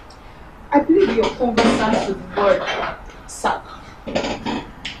 I believe your conversation with the word sack.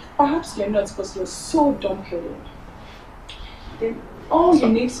 Perhaps you're not because you're so dumb-headed. Then all you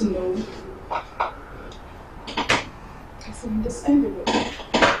need to know is in this envelope.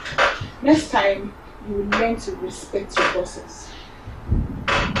 Next time, you will learn to respect your bosses.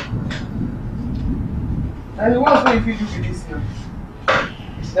 And the ones what if you do with this now?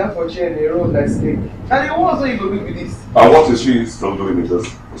 Stand for chair in a road like snake. And the ones what you go do with this? And what is she still doing with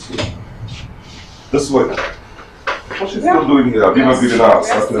this way? This way. What's she still doing here? Have you not given her We are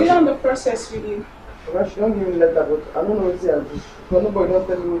acceptance? still on the process with you. Well, she don't give me letter, but I don't know what I do. Because nobody don't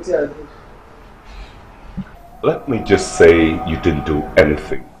tell me what I do. Let me just say you didn't do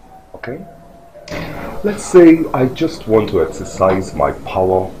anything, okay? Let's say I just want to exercise my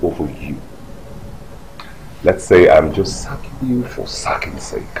power over you. Let's say I'm just sacking you for sacking's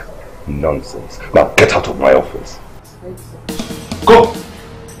sake. Nonsense. Now get out of my office. Go!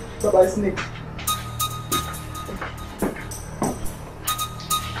 Bye-bye, snake.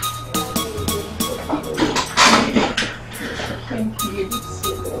 Thank you.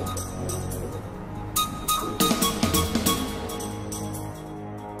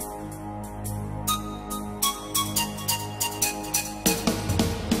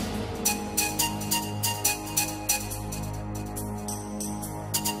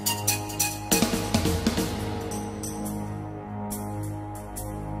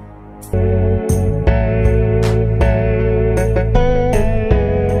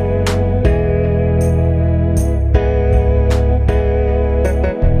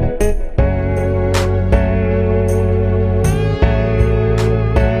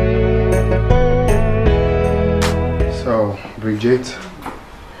 Bridget,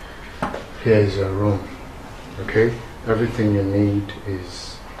 here is your room, okay? Everything you need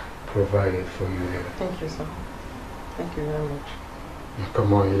is provided for you here. Thank you, sir. Thank you very much.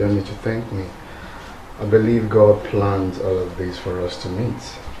 Come on, you don't need to thank me. I believe God planned all of this for us to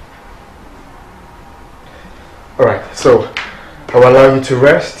meet. Alright, so I'll allow you to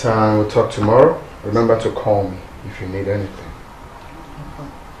rest and we'll talk tomorrow. Remember to call me if you need anything.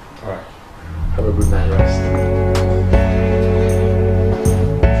 Alright, have a good night rest.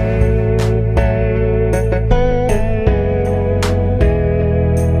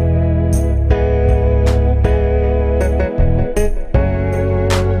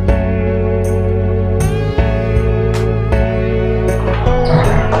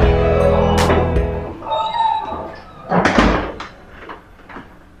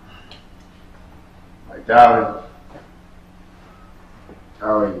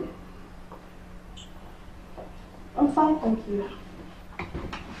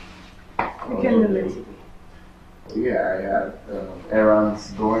 You came in late. Yeah, I had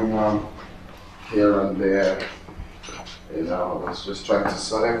errands going on here and there. You know, I was just trying to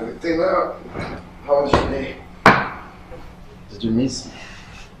sort everything out. How was your day? Did you miss me?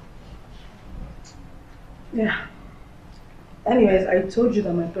 Yeah. Anyways, I told you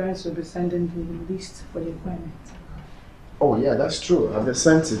that my parents will be sending the list for the appointment. Oh yeah, that's true. Have they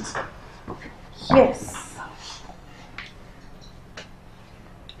sent it? Yes.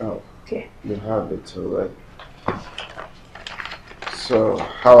 Oh. Okay. You have it, alright. So,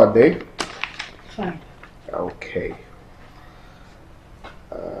 how are they? Fine. Okay.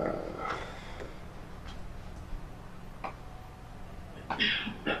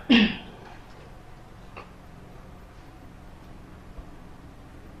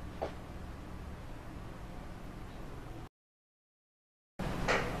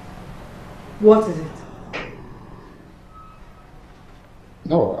 What is it?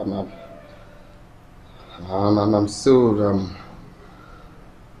 No, I'm still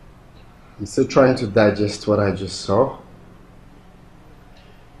trying to digest what I just saw.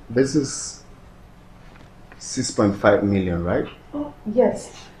 This is 6.5 million, right? Oh,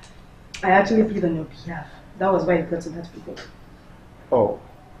 yes. I actually played on your behalf. That was why I got to that figure. Oh,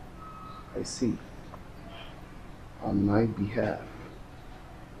 I see. On my behalf.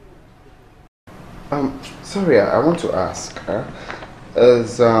 Sorry, I want to ask,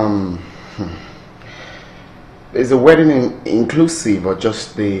 is the wedding inclusive or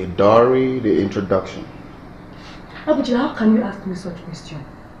just the dowry, the introduction? Abuji, how can you ask me such a question?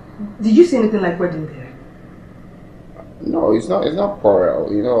 Did you see anything like wedding there? No, it's not plural.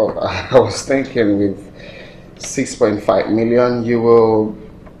 You know, I was thinking with 6.5 million, you will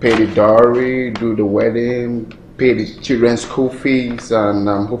pay the dowry, do the wedding, pay the children's school fees, and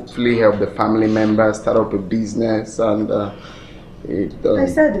hopefully help the family members start up a business. And I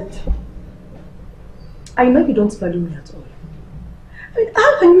said it. I know you don't value me at all. I mean,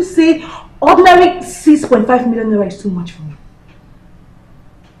 how can you say ordinary 6.5 million naira is too much for me?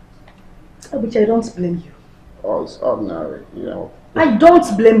 Abuchi, I don't blame you. Oh, it's ordinary, you know. I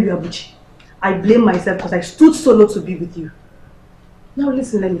don't blame you, Abuchi. I blame myself because I stood solo to be with you. Now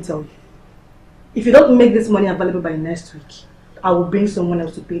listen, let me tell you. If you don't make this money available by next week, I will bring someone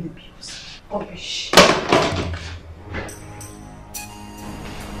else to pay the bills. Rubbish.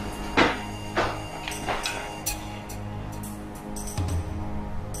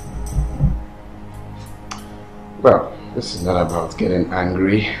 Well, this is not about getting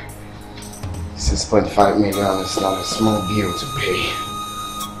angry. 6.5 million is not a small bill to pay.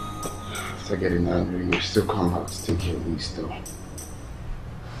 After getting angry, you still come out to take your lease though.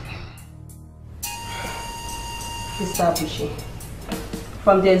 Mr. Abushi,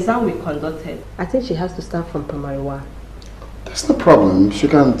 from the exam we conducted, I think she has to start from primary 1. That's no problem. She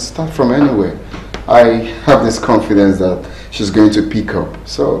can start from anywhere. I have this confidence that she's going to pick up,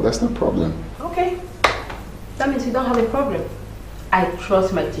 so that's no problem. Okay. That means you don't have a problem. I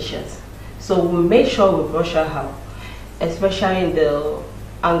trust my teachers. So we'll make sure we brush her out, especially in the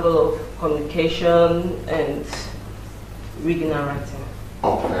angle of communication and reading and writing.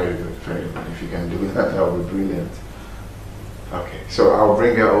 Oh, very good, very good. If you can do that, that would be brilliant. Okay, so I'll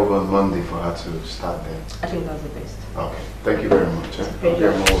bring her over on Monday for her to start then. I think that's the best. Okay, thank you very much.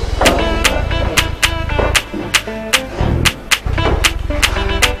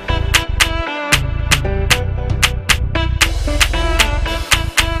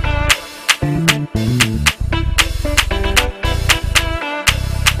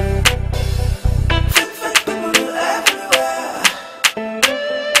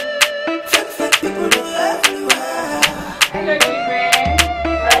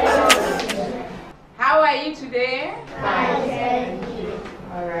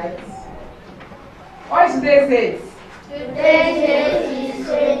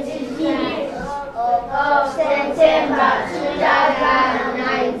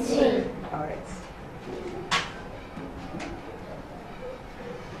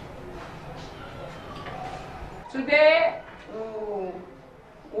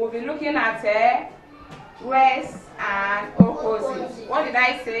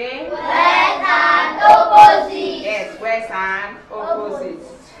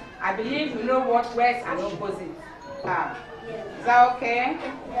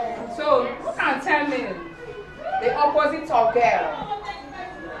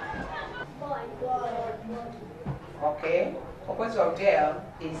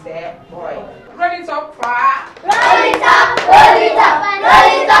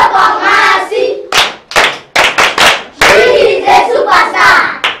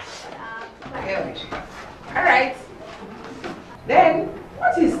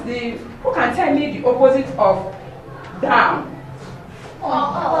 who can tell me the opposite of down?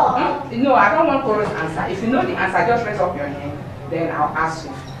 No, I don't want Koro's answer. If you know the answer, just raise up your hand. Then I'll ask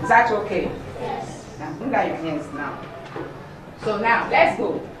you. Is that okay? Yes. Now, put down your hands now. So now, let's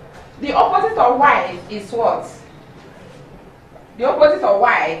go. The opposite of white is what? The opposite of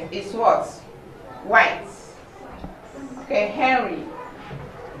white is what? White. Okay, Henry.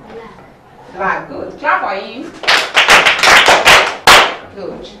 Black. Good. Clap for him.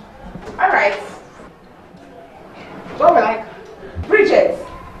 Good. Alright. So we're like, Bridget,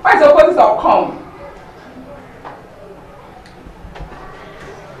 what is the opposite of come?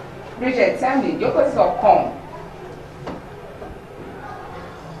 Bridget, tell me, the opposite of come.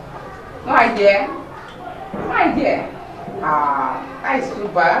 No idea? No idea. That is too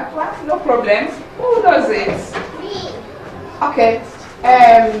bad. Well, no problem. Who does it? Me. Okay.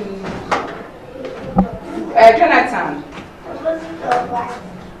 Jonathan.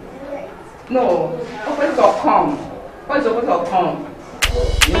 No. Opposite of come. What is the opposite of come?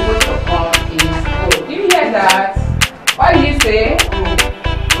 The opposite of come is go. Did you hear that? What did you say?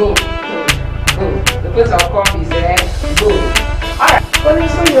 Go. Go. The opposite of come is go. Alright. Well,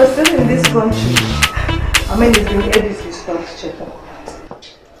 so you're still in this country. I mean, it's been ages since start checking.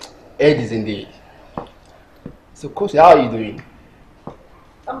 Ages indeed. So, Coach, how are you doing?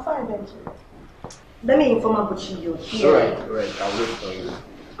 I'm fine, thank you. Let me inform about you. Alright, I'll wait for you.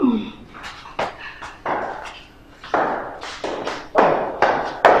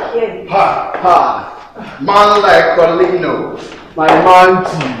 Man like Colino. My man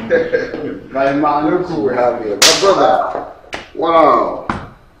too. My man. Look who we have here. My brother. Wow.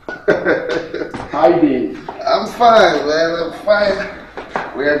 How you doing? I'm fine, man. I'm fine.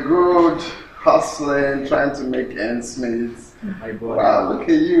 We are good, hustling, trying to make ends meet. My boy. Wow, look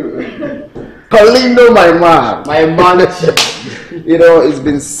at you. Colino, my man. My man too. You know, it's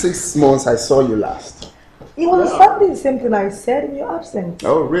been 6 months I saw you last. It was exactly the same thing I said in your absence.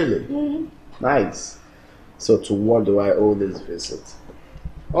 Oh, really? Mm-hmm. Nice. So to what do I owe this visit?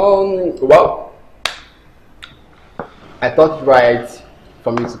 Well, I thought right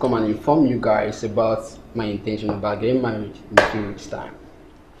for me to come and inform you guys about my intention about getting married in a few weeks' time.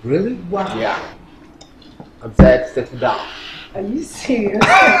 Really? Wow. Yeah. I'm said settle down. Are you serious?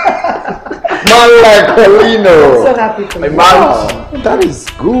 Man like Colino. I'm so happy for you. Wow, that is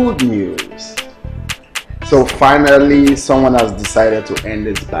good news. So finally, someone has decided to end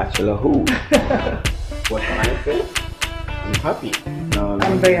this bachelorhood. What can I say? I'm happy. No,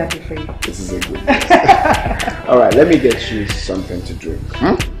 I'm very happy for you. This is a good news. Alright, let me get you something to drink.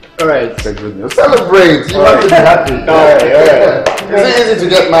 Alright, it's a good news. Celebrate! You want to be happy. Alright. It's easy to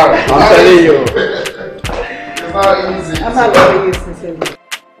get married. I'm telling you. It's not easy. I'm happy for you, sincerely.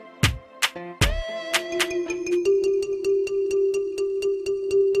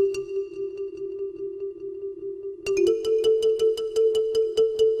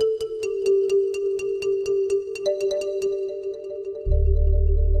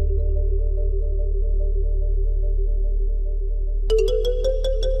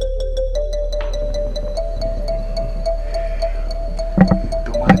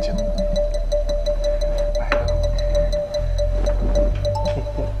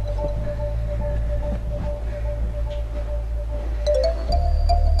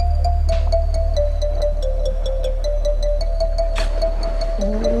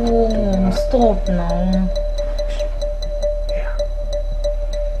 Stop now.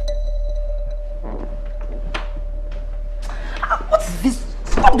 What is this?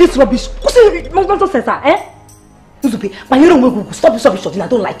 Stop this rubbish. What's nonsense, eh? Uzubi, my hero will go. Stop this rubbish, I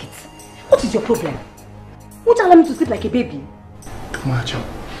don't like it. What is your problem? Won't you allow me to sleep like a baby? Macho,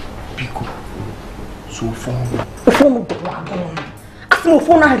 Pico, so phone. The phone don't want to go. Ask me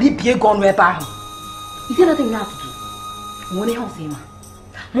phone and read be gone where back. Is there nothing you have to do? Morning house,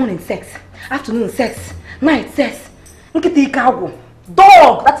 morning sex, afternoon sex, night sex. Look at the cow.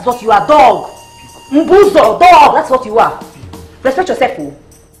 Dog, that's what you are, dog. Mbuzo, dog, that's what you are. Respect yourself, fool.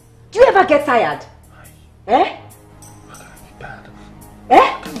 Do you ever get tired? Eh?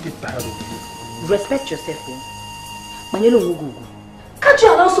 Eh? Respect yourself, fool. Can't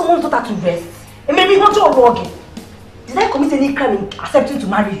you allow someone's daughter to rest? And maybe not your wrong. Did I commit any crime in accepting to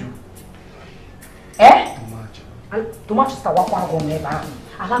marry you? Eh? Too much is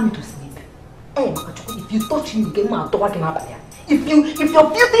allow me to sleep. Eh, if you touch me again, I'll talk about it. If your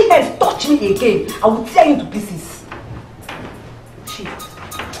filthy hands touch me again, I will tear you to pieces.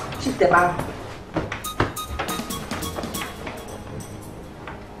 She's the man.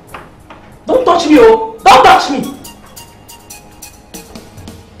 Don't touch me, oh! Don't touch me!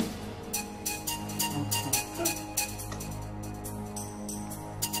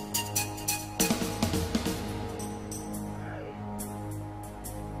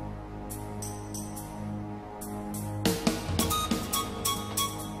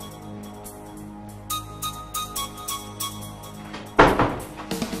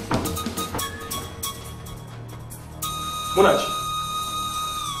 Munachi.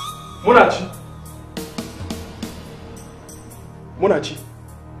 Munachi. Munachi.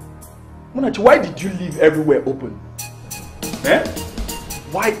 Munachi, why did you leave everywhere open? Eh?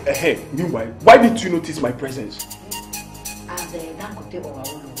 Why, meanwhile, why did you notice my presence?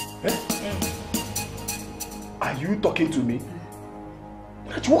 Eh? Are you talking to me?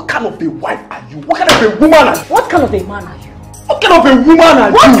 Munachi, what kind of a wife are you? What kind of a woman are you? What kind of a man are you? What kind of a woman are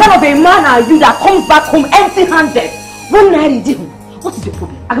you? What kind of a man are you that comes back home empty-handed? What is the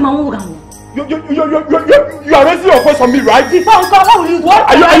problem? You are raising your voice on me, right? What will you do?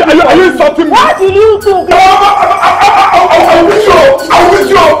 Are you insulting me? What will you do? I will with you. I will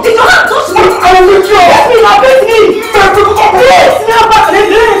with you. You cannot touch me. I will with you. Let me not beat me. Please, never back.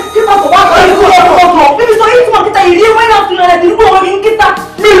 Get out of the water. Maybe so eat one kita. You didn't went out to the room when you get that.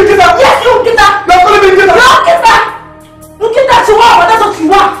 Me get that. Yes, you get that. You're calling me get that. You get that. You get that. You want, but that's what you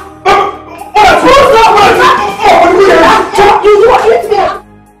want. You do what you do.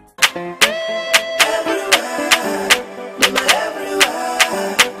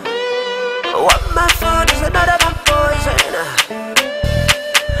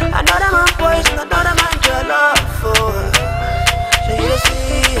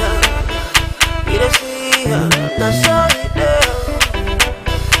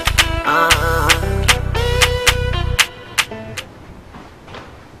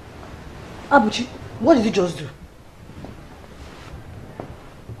 Abuchi, what did you just do?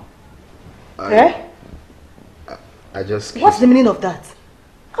 I just kissed. What's the meaning of that?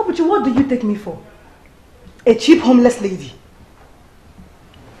 Abuchi, what do you take me for? A cheap homeless lady?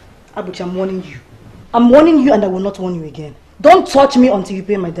 Abuchi, I'm warning you. I'm warning you and I will not warn you again. Don't touch me until you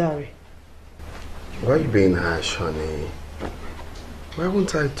pay my dowry. Why are you being harsh, honey? Why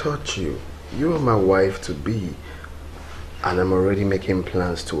won't I touch you? You are my wife to be. And I'm already making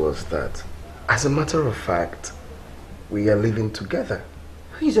plans towards that. As a matter of fact, we are living together.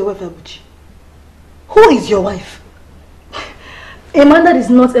 Who is your wife, Abuchi? Who is your wife? A man that is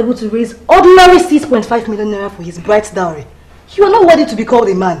not able to raise ordinary 6.5 million naira for his bride's dowry. You are not worthy to be called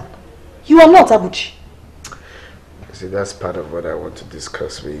a man. You are not, Abuchi. See, that's part of what I want to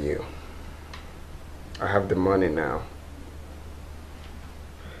discuss with you. I have the money now.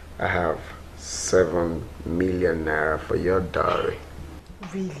 I have 7 million naira for your dowry.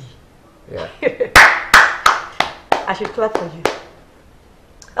 Really? Yeah. I should clap for you.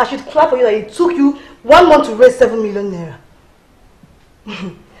 I should clap for you that it took you 1 month to raise 7 million naira.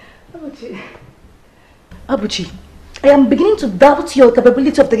 Abuchi, I am beginning to doubt your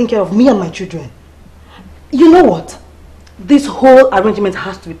capability of taking care of me and my children. You know what? This whole arrangement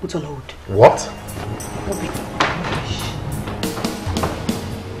has to be put on hold. What?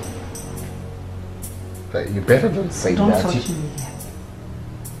 You better don't say don't that. Don't touch me.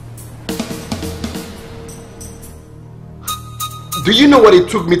 Do you know what it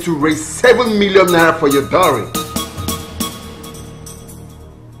took me to raise 7 million naira for your dowry?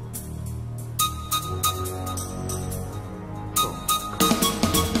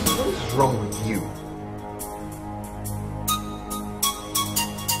 What is wrong with you?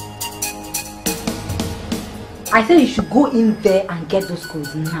 I said you should go in there and get those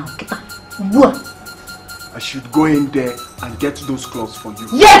clothes now. What? I should go in there and get those clothes for you.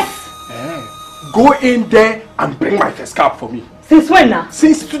 Yes! Go in there and bring my first cap for me. Since when now?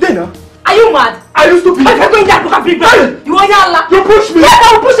 Since today now. Are you mad? Are you stupid? If I go in there, look at big man. You want your You push me. Yes,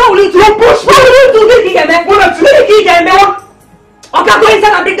 I will push you. What will you do? You push me. What will you do? Make it man. Okay, go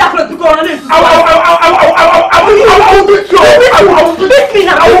inside and bring that clothes to go on. I will beat you. I will beat me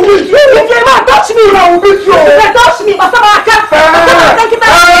now. I will beat you. If you ever touch me, I will beat you. If you touch me,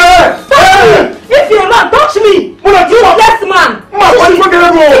 if you not touch me, you bless man.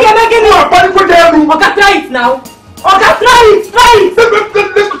 Okay, try it now. Okay, try it. Try it.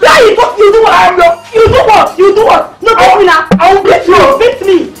 What you do? What? You do what? You do what? No, beat me now. I will beat you. Beat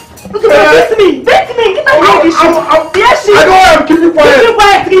me. Beat me. Get out of here. Yes, I know I am keeping quiet. Keep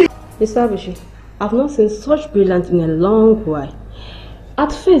quiet. Mr. Abuchi, I've not seen such brilliance in a long while.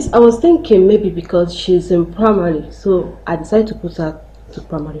 At first, I was thinking maybe because she's in primary, so I decided to put her to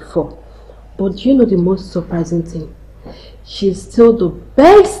primary 4. But do you know the most surprising thing? She's still the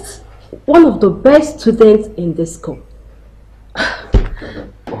best, one of the best students in this school.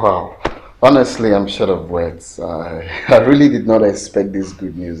 Wow. Honestly, I'm short of words. I really did not expect this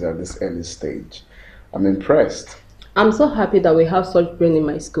good news at this early stage. I'm impressed. I'm so happy that we have such brain in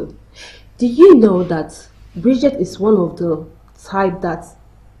my school. Do you know that Bridget is one of the type that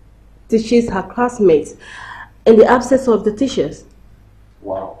teaches her classmates in the absence of the teachers?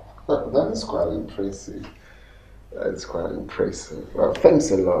 Wow, that is quite impressive. That is quite impressive. Well,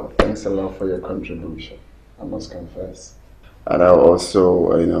 thanks a lot. Thanks a lot for your contribution, I must confess. And I'll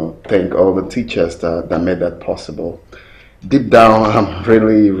also, thank all the teachers that made that possible. Deep down, I'm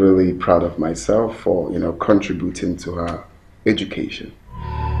really, really proud of myself for, contributing to her education.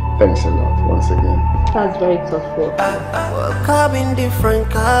 Thanks a lot once again. That's very thoughtful. Will come in different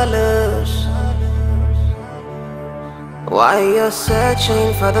colors. While you're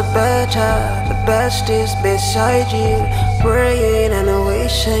searching for the better, the best is beside you. Praying and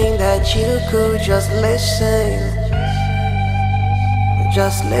wishing that you could just listen.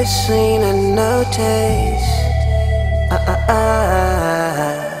 Just listen and notice.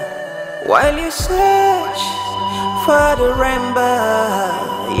 While you search for the rainbow,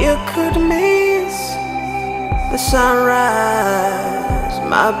 you could miss the sunrise,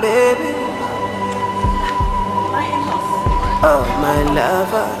 my baby. Oh, my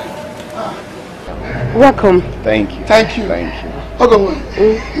lover. Welcome. Thank you. Thank you. Thank you. Hold on.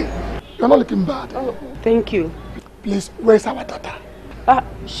 You're not looking bad. Oh, thank you. Please, where's our daughter?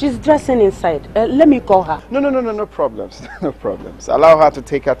 She's dressing inside. Let me call her. No problems. No problems. Allow her to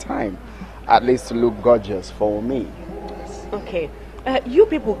take her time. At least to look gorgeous for me. Okay. You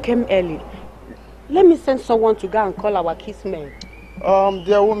people came early. Let me send someone to go and call our kiss men.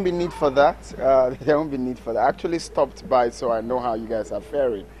 There won't be need for that. There won't be need for that. I actually stopped by so I know how you guys are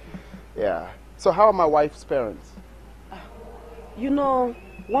faring. Yeah. So how are my wife's parents? You know,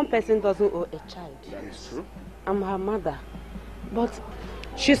 one person doesn't owe a child. That is true. I'm her mother. But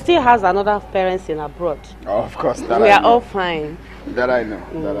she still has another parents in abroad. Oh, of course. That we I are know. all fine. That I know.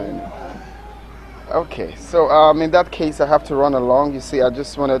 That I know. Okay, so in that case, I have to run along. You see, I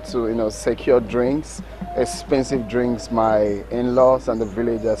just wanted to, secure drinks, expensive drinks my in-laws and the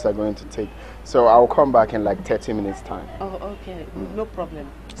villagers are going to take. So I'll come back in like 30 minutes time. Oh, okay. No problem.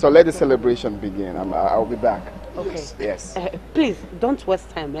 So let the celebration begin. I'll be back. Okay. Yes. Please, don't waste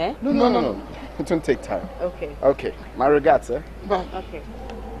time, eh? No. It won't take time. Okay. Okay. My regards, eh? Okay.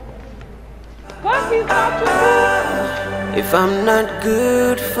 If I'm not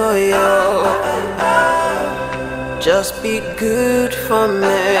good for you, just be good for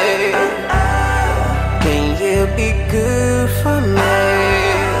me. Can you be good for me?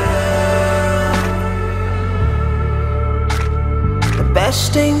 The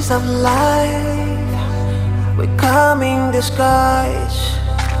best things of life will come in disguise.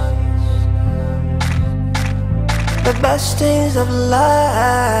 The best things of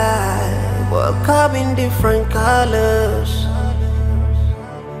life will come in different colors.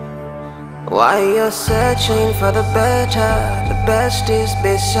 While you're searching for the better, the best is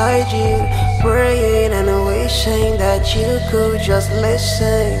beside you. Praying and wishing that you could just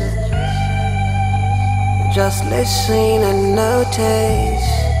listen. Just listen and notice.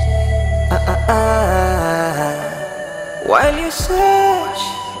 While you search.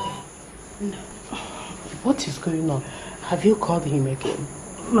 What is going on? Have you called him again?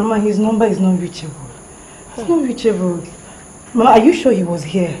 Mama, his number is not reachable. It's not reachable. Mama, are you sure he was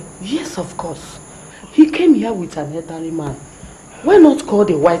here? Yes, of course. He came here with an elderly man. Why not call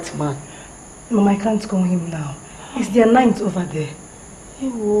the white man? Mama, I can't call him now. It's their night over there.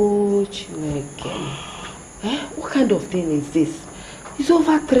 Oh, what kind of thing is this? It's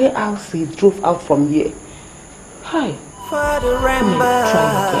over 3 hours he drove out from here. Hi. For the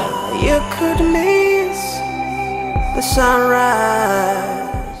rainbow, you could miss the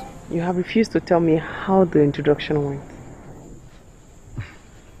sunrise. You have refused to tell me how the introduction went.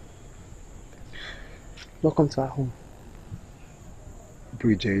 Welcome to our home.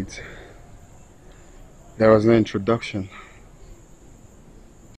 Bridget, there was no introduction.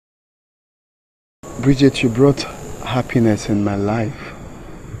 Bridget, you brought happiness in my life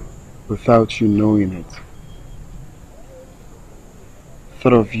without you knowing it.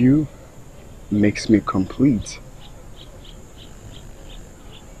 Thought of you makes me complete.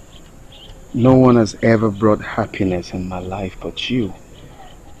 No one has ever brought happiness in my life but you.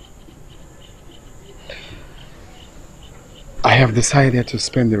 I have decided to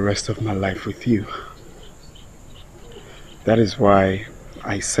spend the rest of my life with you. That is why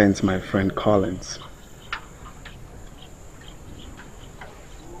I sent my friend Collins.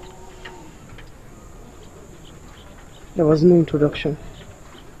 There was no introduction.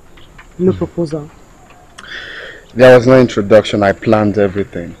 No proposal. There was no introduction. I planned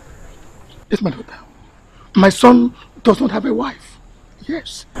everything. Yes, my daughter. My son does not have a wife.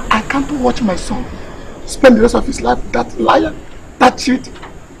 Yes. I can't watch my son spend the rest of his life with that liar, that cheat,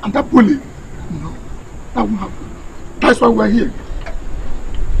 and that bully. No, that won't happen. That's why we're here.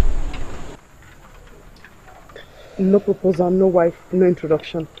 No proposal, no wife, no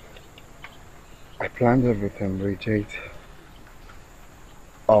introduction. I planned everything, Bridget.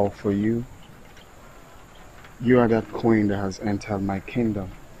 All for you. You are that queen that has entered my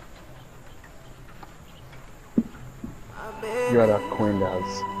kingdom. You are that queen that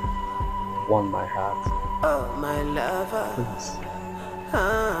has won my heart. Oh, my lover. Please.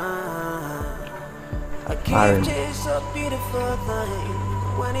 A gift is a beautiful thing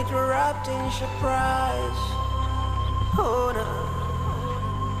when it's wrapped in surprise. Oh no,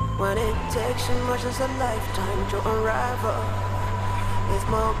 when it takes so much as a lifetime to unravel, it's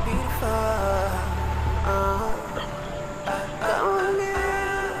more beautiful.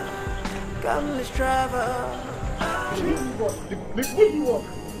 Come let's travel. Do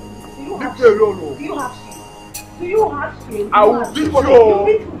you have shame? I will beat you.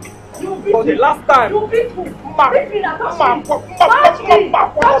 For the last time. You beat me. I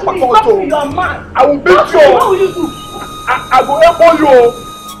will beat you. What will you do? I will help you.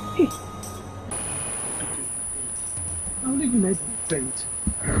 I'll leave you my friend.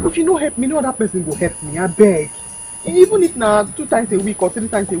 If you don't help me, no other person will help me. I beg. Even if now 2 times a week or 3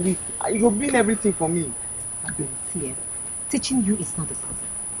 times a week, you will bring everything for me. I beg. See, teaching you is not the problem.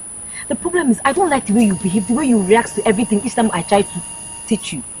 The problem is I don't like the way you behave, the way you react to everything each time I try to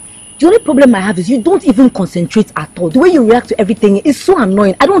teach you. The only problem I have is you don't even concentrate at all. The way you react to everything is so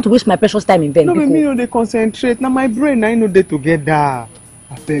annoying. I don't want to waste my precious time in vain. No, me no, they concentrate. Now my brain, I know they together. I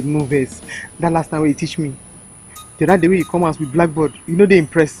beg, no verse. That last time when you teach me, the way you come out with blackboard, you know they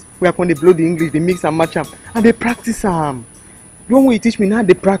impress. Where when they blow the English, they mix and match them, and they practice them. The one way you teach me now,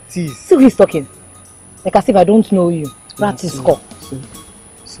 they practice. See who is talking? Like as if I don't know you. Practice score.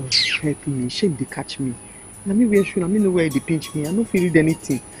 So help me, shame they catch me. I mean where should I mean know where they pinch me. I don't feel read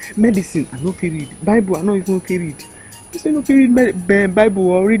anything. Medicine, I don't feel read. Bible, I don't even feel read. If I don't feel read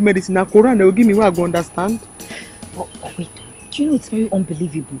Bible or read medicine, now Quran, they will give me what I go understand. Oh, wait, do you know it's very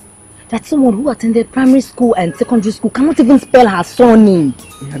unbelievable that someone who attended primary school and secondary school cannot even spell her surname?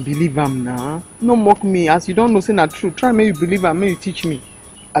 I believe him now. No mock me, as you don't know say not true. Try maybe believe him, maybe teach me.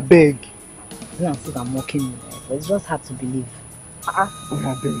 I beg. You don't think I'm mocking you, but it's just hard to believe. I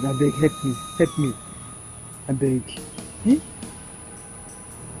beg, help me. I beg.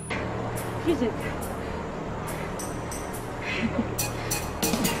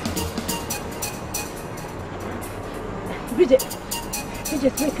 Bridget.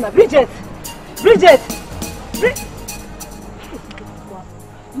 Wait now. Bridget!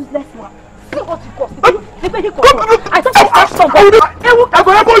 Useless one. See what you cost. I thought you asked somebody. I'm going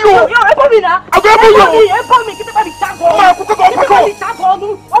to help you. Help me now. I'm going to help me. Get the tag on.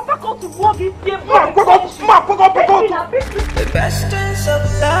 The best things of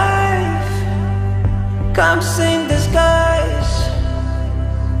life comes in disguise.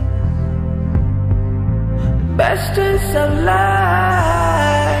 Best things of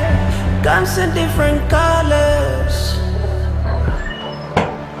life comes in different colors.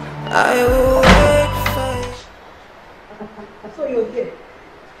 I will wait for you. So you're here.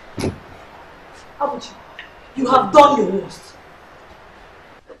 Abuchi, you have done your worst.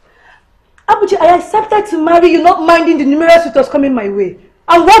 Abuchi, I accepted to marry you, not minding the numerous suitors coming my way.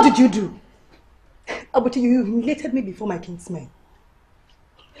 And what did you do? Abuchi, you humiliated me before my kinsmen.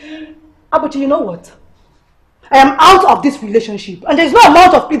 Abuchi, you know what? I am out of this relationship, and there is no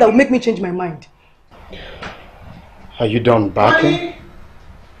amount of plea that will make me change my mind. Are you done barking?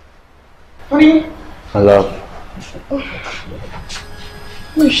 Honey? Hello.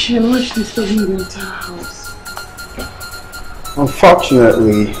 Oh shit, much disturbing the entire house.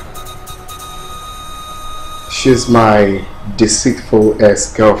 Unfortunately, she's my deceitful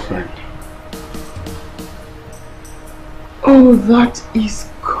ex-girlfriend. Oh, that is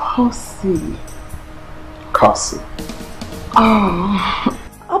Cassie. Cassie. Oh.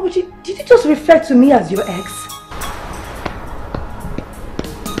 Abuchi, did you just refer to me as your ex?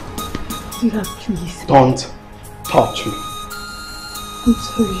 Dila, please. Don't touch me. I'm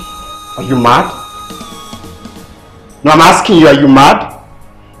sorry. Are you mad? No, I'm asking you, are you mad?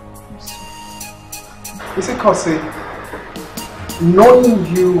 You see, Cassie, knowing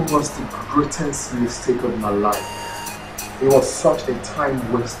you was the greatest mistake of my life. It was such a time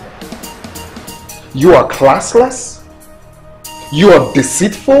wasted. You are classless. You are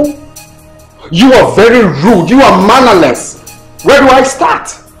deceitful. You are very rude. You are mannerless. Where do I start?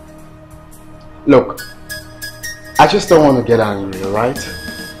 Look, I just don't want to get angry, alright?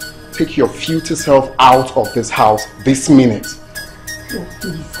 Take your future self out of this house this minute. Oh,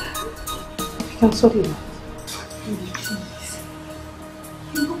 please. I'm sorry. Please.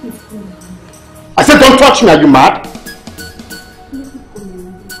 I said don't touch me, are you mad?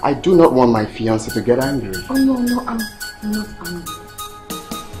 I do not want my fiancé to get angry. Oh no, I'm not angry.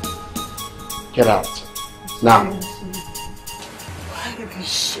 Get out. Now. Why did you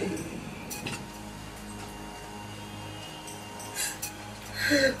say?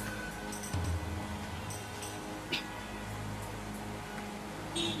 My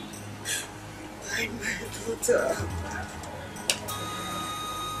daughter.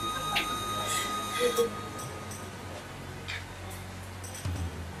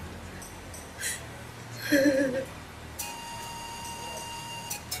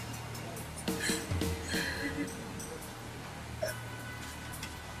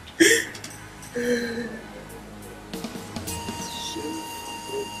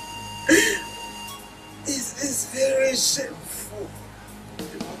 This is very shameful.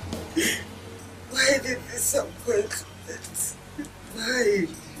 Why the disappointment? Why?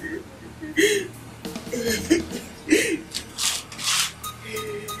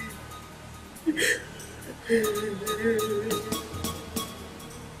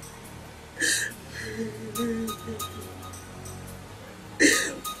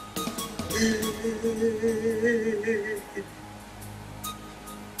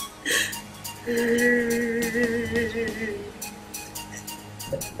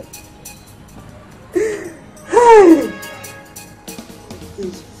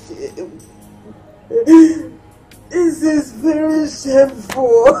 This is very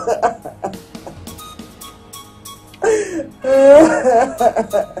shameful.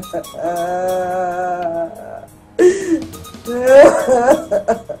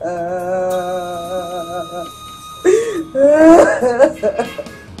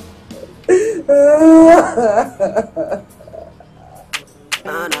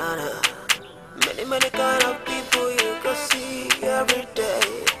 Many kind of people you can see every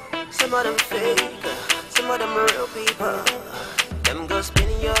day. Some of them fake, some of them real people. Them go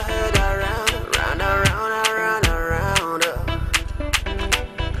spinning your head around, round, around, around, around,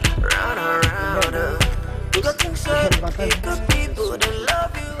 round, around. You got things that good people that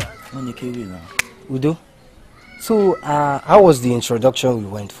love you. Udo, so how was the introduction we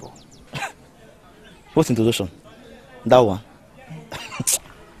went for? What introduction? That one?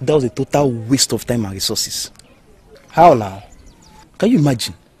 That was a total waste of time and resources. How now? Can you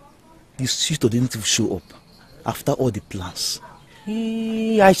imagine? The suitor didn't even show up after all the plans.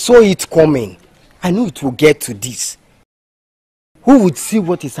 I saw it coming. I knew it would get to this. Who would see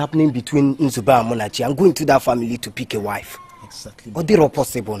what is happening between Nzuba and Monachi and go into that family to pick a wife? Exactly. Or they're all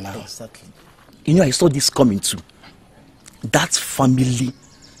possible now. Exactly. You know, I saw this coming too. That family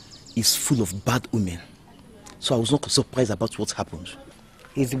is full of bad omen. So I was not surprised about what happened.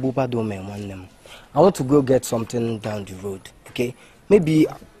 It's bad omen, one name. I want to go get something down the road, okay? Maybe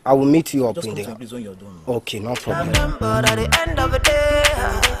I will meet you up in there. Okay, no problem. But at the end of the day,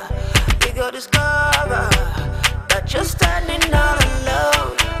 you go discover that you're standing all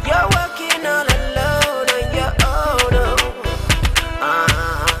alone. You're working all alone on your own. I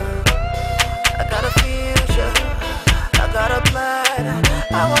got a future, I got a plan.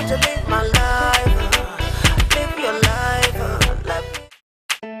 I want to live my life, live your life. Let me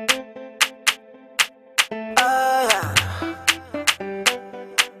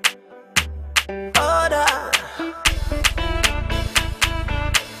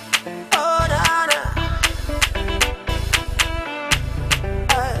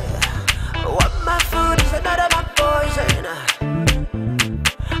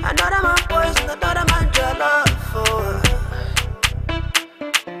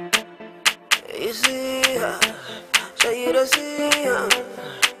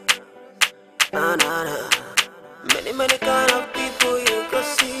Many kind of people you can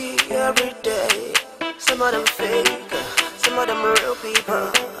see every day. Some of them fake, some of them real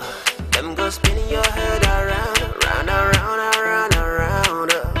people. Them go spinning your head around, round, around, around,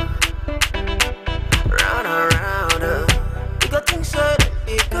 around, round, around. You got things that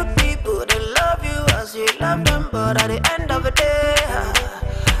you good people that love you as you love them, but at the end of the day,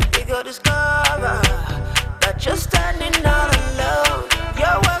 you go discover that you're standing all alone.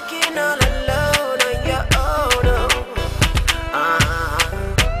 You're working all alone on your own.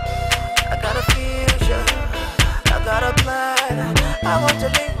 I got a future, I got a plan. I want to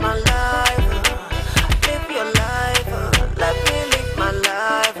live my life, live your life. Let me live my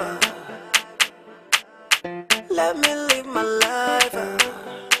life. Let me live my life.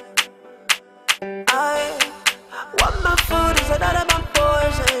 I want my food is another man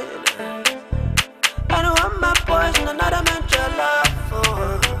poison, and I want my poison another man your love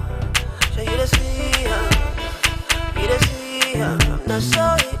for. So you to see her, I'm not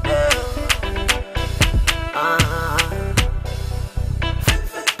so